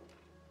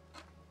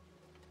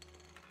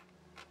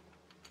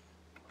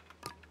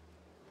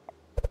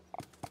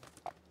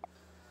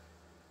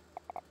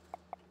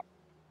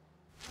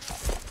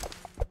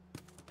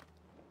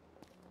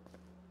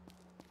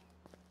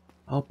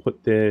 I'll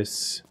put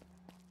this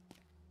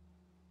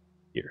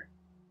here.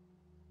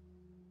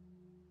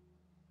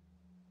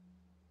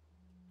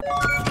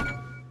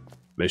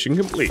 Mission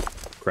complete.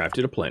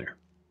 Crafted a planner.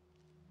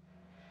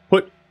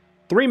 Put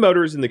 3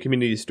 motors in the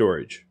community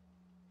storage.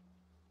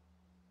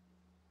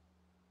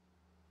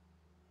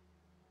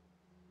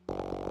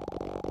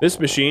 This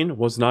machine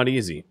was not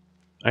easy.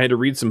 I had to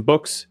read some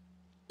books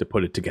to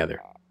put it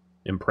together.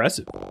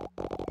 Impressive.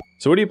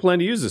 So what do you plan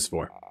to use this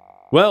for?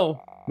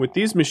 Well, with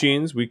these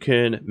machines, we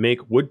can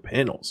make wood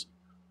panels.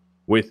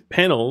 With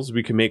panels,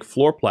 we can make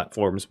floor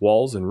platforms,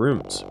 walls, and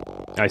rooms.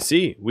 I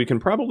see. We can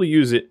probably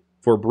use it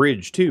for a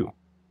bridge, too.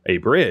 A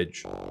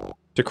bridge?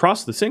 To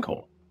cross the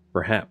sinkhole,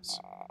 perhaps.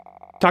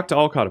 Talk to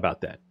Alcott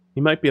about that.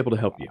 He might be able to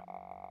help you.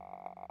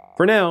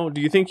 For now,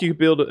 do you think you could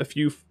build a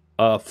few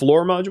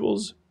floor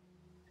modules?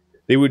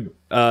 They would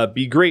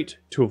be great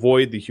to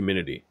avoid the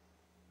humidity.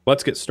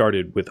 Let's get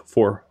started with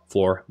 4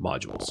 floor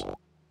modules.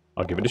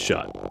 I'll give it a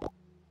shot.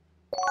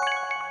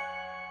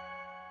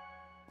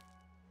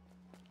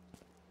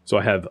 So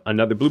I have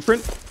another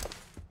blueprint.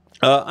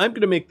 I'm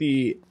going to make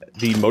the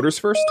motors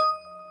first.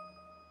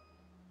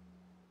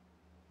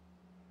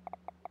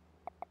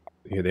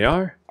 Here they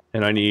are.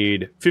 And I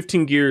need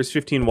 15 gears,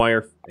 15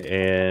 wire,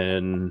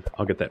 and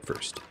I'll get that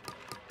first.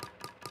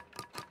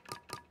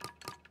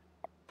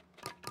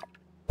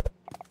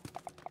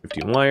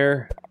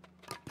 Wire.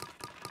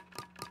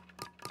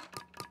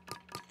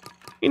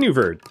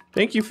 Inuverd,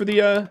 thank you for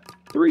the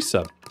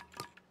resub.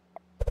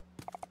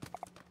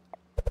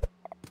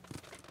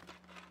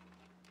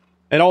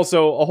 And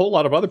also a whole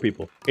lot of other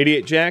people.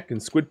 88 Jack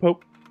and Squid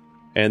Poke.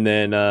 And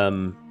then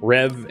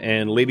Rev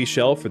and Lady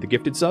Shell for the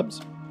gifted subs.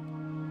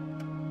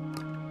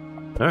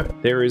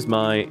 Alright, there is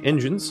my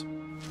engines.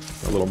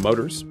 My little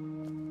motors.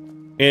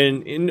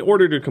 And in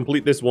order to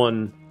complete this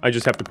one, I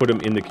just have to put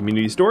them in the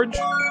community storage.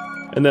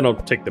 And then I'll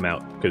take them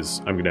out,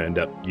 because I'm going to end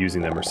up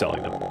using them or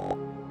selling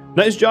them.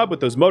 Nice job with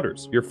those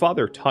motors. Your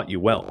father taught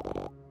you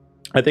well.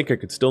 I think I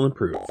could still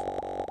improve.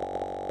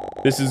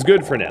 This is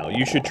good for now.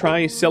 You should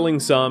try selling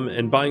some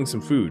and buying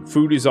some food.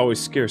 Food is always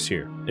scarce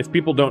here. If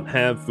people don't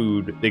have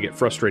food, they get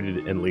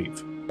frustrated and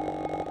leave.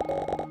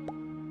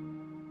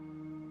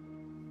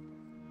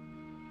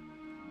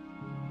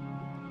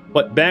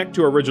 But back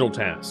to our original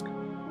task.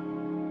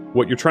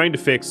 What you're trying to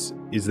fix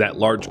is that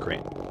large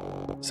crane.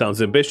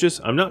 Sounds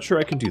ambitious. I'm not sure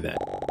I can do that.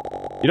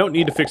 You don't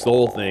need to fix the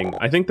whole thing.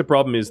 I think the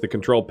problem is the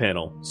control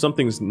panel.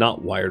 Something's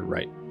not wired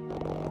right.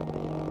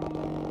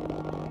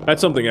 That's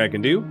something I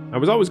can do. I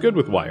was always good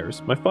with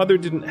wires. My father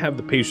didn't have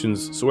the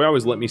patience, so he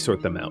always let me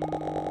sort them out.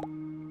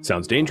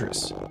 Sounds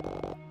dangerous.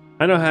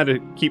 I know how to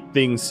keep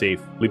things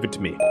safe. Leave it to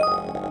me.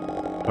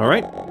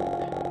 Alright.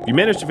 If you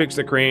manage to fix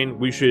the crane,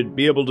 we should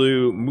be able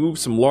to move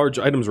some large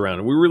items around.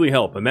 It would really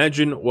help.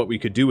 Imagine what we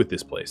could do with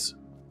this place.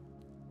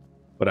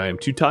 But I am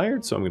too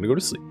tired, so I'm going to go to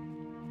sleep.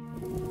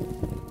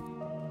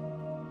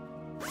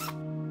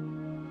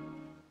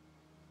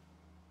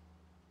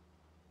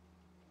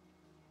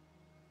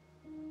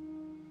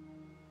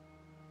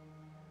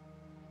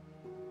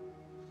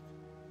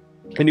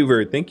 And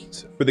Uver, thank you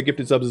for the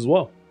gifted subs as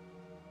well.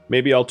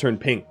 Maybe I'll turn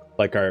pink,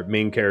 like our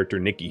main character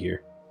Nikki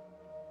here.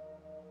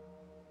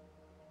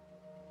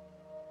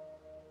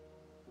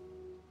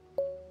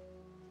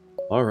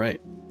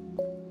 Alright.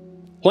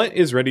 Plant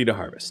is ready to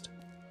harvest.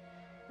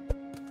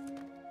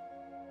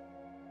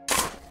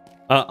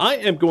 I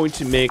am going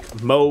to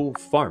make Mow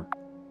farm.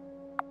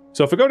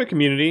 So if I go to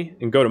community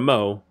and go to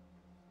Mow,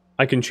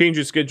 I can change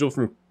the schedule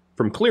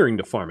from clearing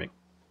to farming.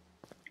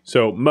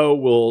 So Mow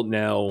will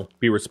now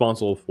be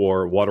responsible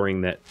for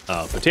watering that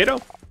potato.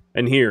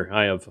 And here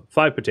I have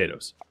 5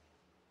 potatoes.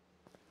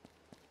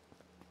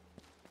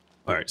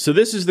 Alright, so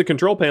this is the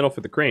control panel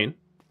for the crane.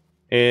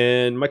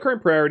 And my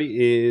current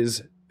priority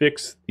is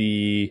fix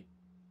the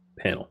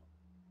panel.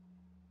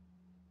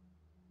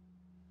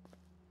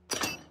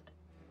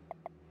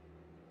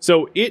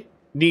 So it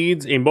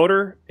needs a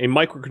motor, a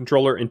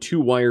microcontroller, and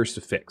 2 wires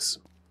to fix.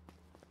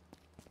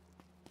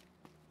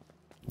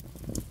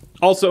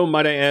 Also,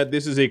 might I add,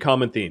 this is a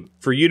common theme.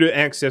 For you to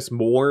access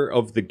more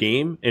of the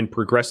game and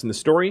progress in the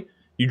story,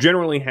 you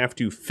generally have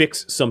to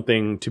fix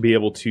something to be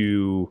able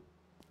to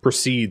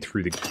proceed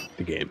through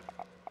the game.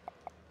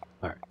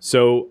 Alright,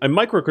 so a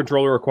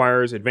microcontroller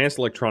requires Advanced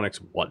Electronics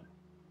 1.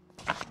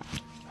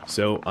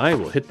 So I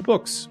will hit the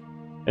books.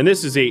 And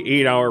this is a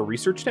 8-hour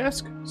research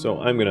task, so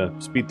I'm going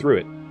to speed through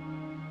it.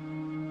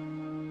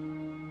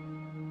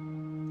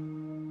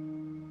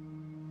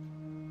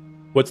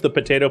 What's the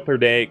potato per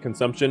day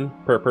consumption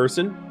per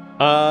person?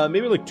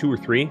 Maybe like 2 or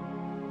 3.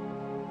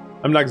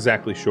 I'm not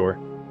exactly sure.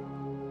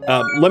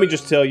 Let me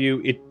just tell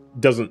you, it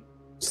doesn't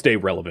stay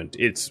relevant.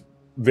 It's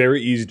very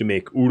easy to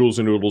make oodles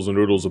and oodles and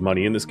oodles of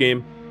money in this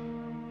game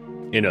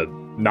in a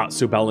not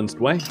so balanced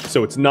way.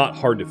 So it's not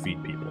hard to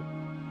feed people,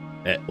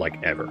 like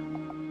ever. All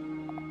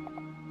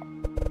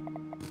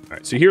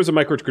right, so here's a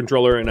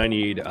microcontroller, and I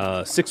need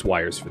 6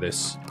 wires for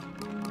this.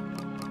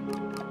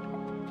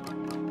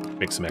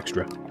 Make some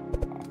extra.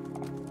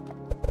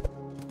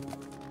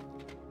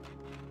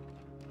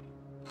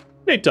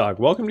 Nate Dog,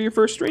 welcome to your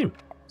first stream.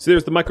 So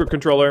there's the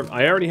microcontroller.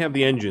 I already have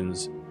the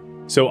engines.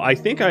 So I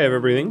think I have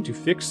everything to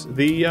fix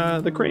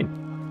the crane.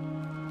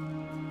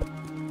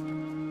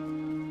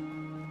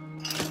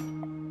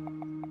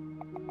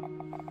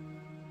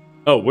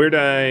 Oh, where'd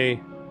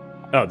I...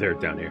 Oh, they're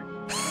down here.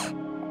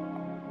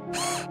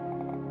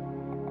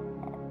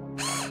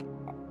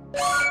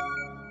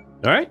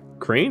 Alright,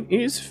 crane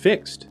is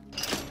fixed.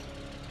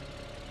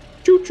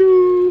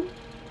 Choo-choo!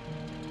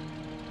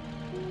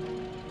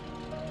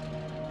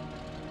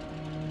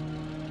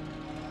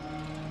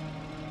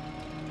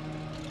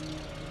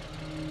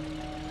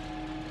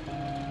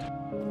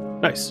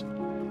 Nice.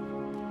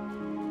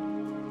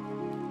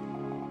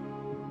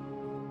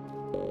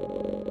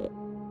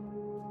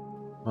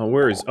 Oh,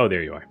 where is... Oh,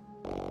 there you are.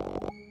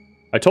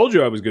 I told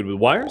you I was good with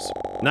wires.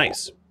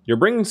 Nice. You're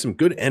bringing some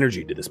good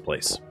energy to this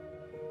place.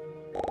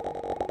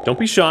 Don't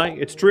be shy.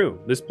 It's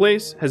true. This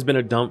place has been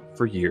a dump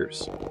for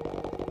years.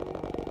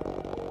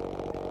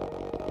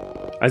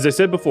 As I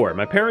said before,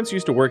 my parents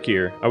used to work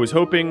here. I was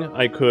hoping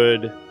I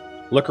could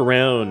look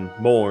around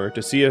more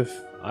to see if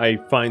I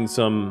find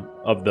some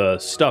of the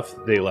stuff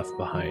they left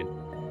behind.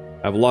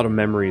 I have a lot of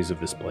memories of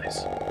this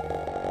place.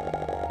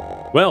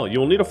 Well, you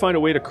will need to find a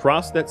way to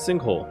cross that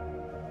sinkhole.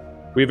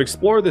 We've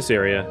explored this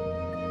area,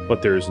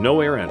 but there's no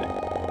way around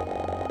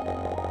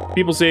it.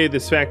 People say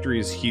this factory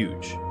is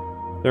huge.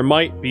 There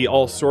might be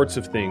all sorts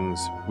of things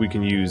we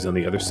can use on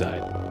the other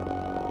side.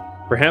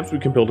 Perhaps we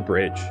can build a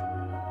bridge.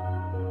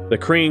 The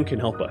crane can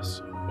help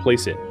us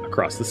place it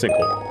across the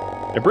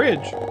sinkhole. A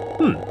bridge?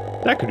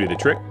 That could do the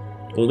trick.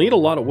 We'll need a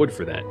lot of wood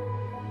for that.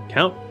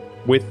 Count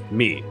with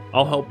me.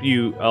 I'll help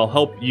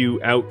you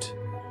out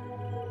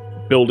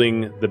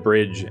building the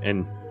bridge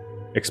and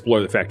explore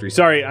the factory.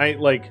 Sorry, every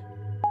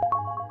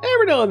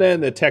now and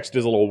then the text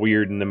is a little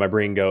weird and then my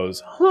brain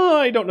goes,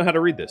 I don't know how to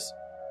read this.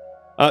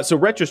 So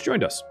Rhett just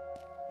joined us.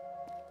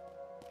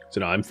 So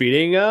now I'm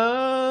feeding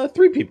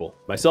 3 people.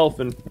 Myself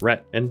and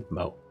Rhett and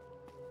Mo.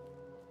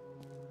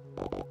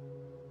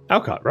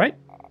 Alcott, right?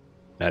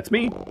 That's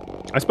me.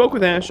 I spoke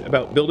with Ash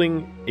about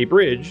building a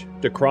bridge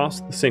to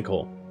cross the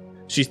sinkhole.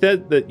 She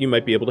said that you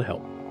might be able to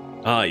help.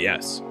 Ah,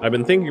 yes. I've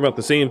been thinking about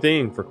the same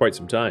thing for quite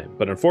some time,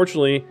 but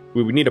unfortunately,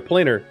 we would need a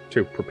planer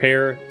to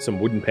prepare some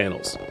wooden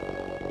panels.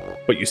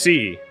 But you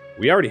see,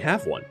 we already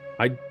have one.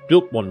 I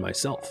built one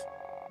myself.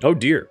 Oh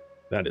dear,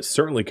 that is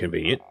certainly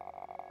convenient.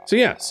 So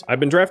yes, I've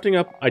been drafting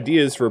up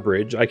ideas for a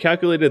bridge. I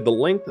calculated the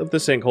length of the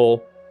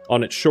sinkhole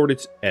on its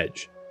shortest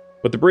edge,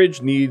 but the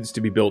bridge needs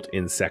to be built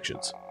in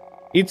sections.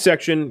 Each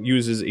section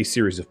uses a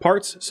series of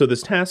parts, so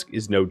this task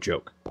is no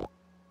joke.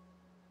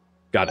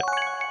 Got it.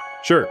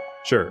 Sure.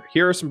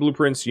 Here are some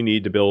blueprints you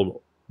need to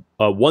build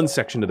one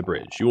section of the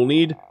bridge. You will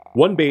need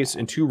one base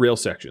and 2 rail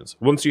sections.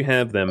 Once you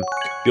have them,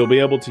 you'll be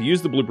able to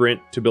use the blueprint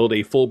to build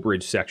a full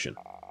bridge section.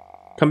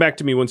 Come back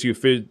to me once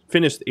you've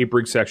finished a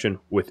bridge section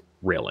with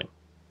railing.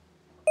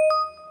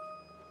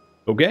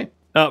 Okay.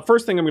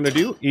 First thing I'm going to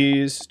do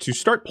is to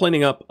start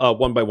planing up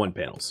 1x1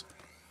 panels.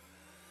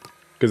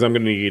 Because I'm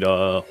going to need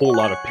a whole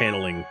lot of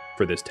paneling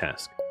for this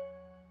task.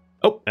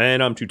 Oh,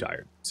 and I'm too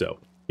tired. So,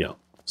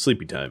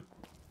 sleepy time.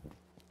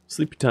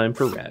 Sleepy time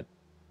for Rad.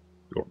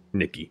 Or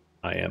Nikki,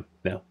 I am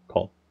now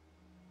called.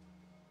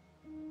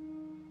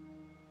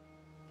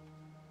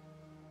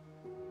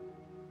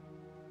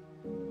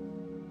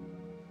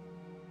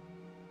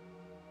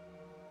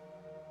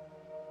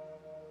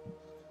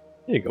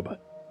 There you go, bud.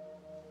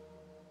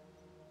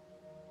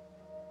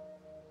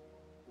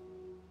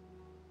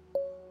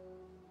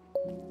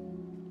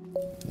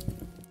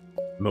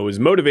 Mo is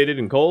motivated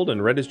and cold,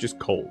 and Red is just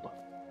cold.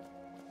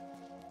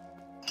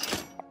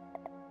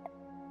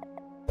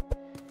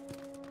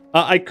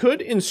 I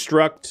could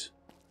instruct...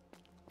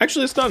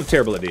 Actually, it's not a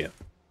terrible idea.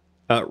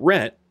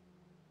 Rhett,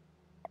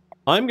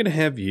 I'm going to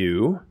have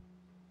you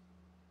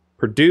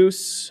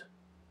produce...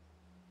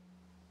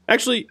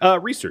 Actually,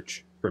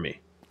 research for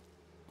me.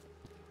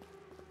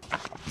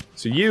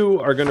 So you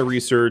are going to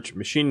research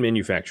machine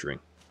manufacturing.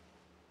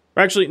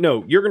 Actually,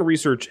 no, you're going to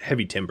research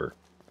heavy timber.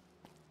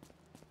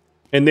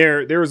 And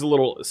there is a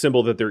little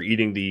symbol that they're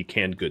eating the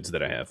canned goods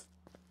that I have.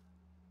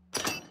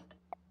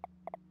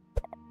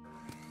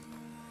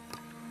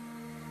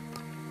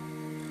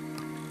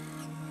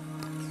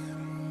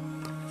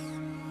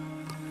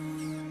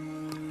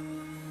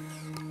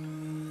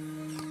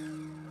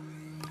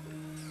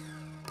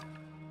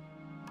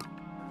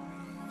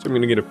 So I'm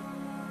going to get a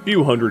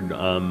few hundred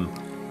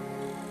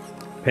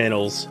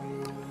panels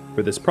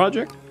for this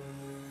project.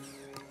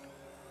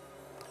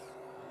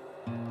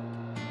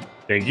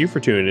 Thank you for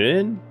tuning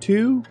in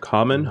to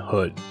Common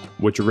Hood,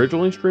 which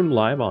originally streamed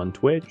live on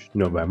Twitch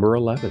November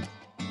 11th.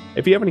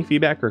 If you have any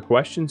feedback or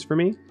questions for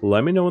me,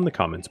 let me know in the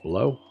comments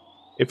below.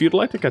 If you'd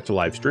like to catch a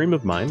live stream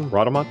of mine,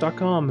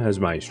 Rhodomont.com has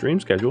my stream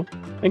schedule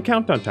and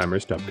countdown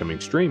timers to upcoming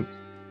streams.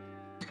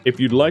 If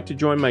you'd like to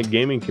join my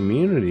gaming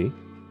community,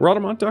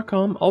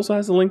 Rhodomont.com also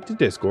has a link to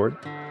Discord,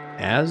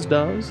 as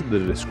does the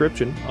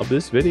description of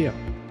this video.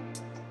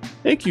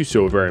 Thank you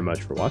so very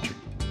much for watching.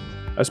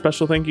 A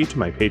special thank you to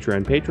my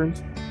Patreon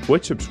patrons,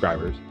 Twitch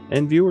subscribers,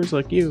 and viewers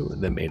like you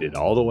that made it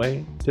all the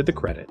way to the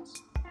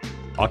credits.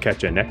 I'll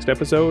catch you next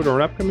episode or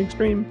an upcoming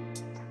stream.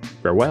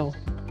 Farewell.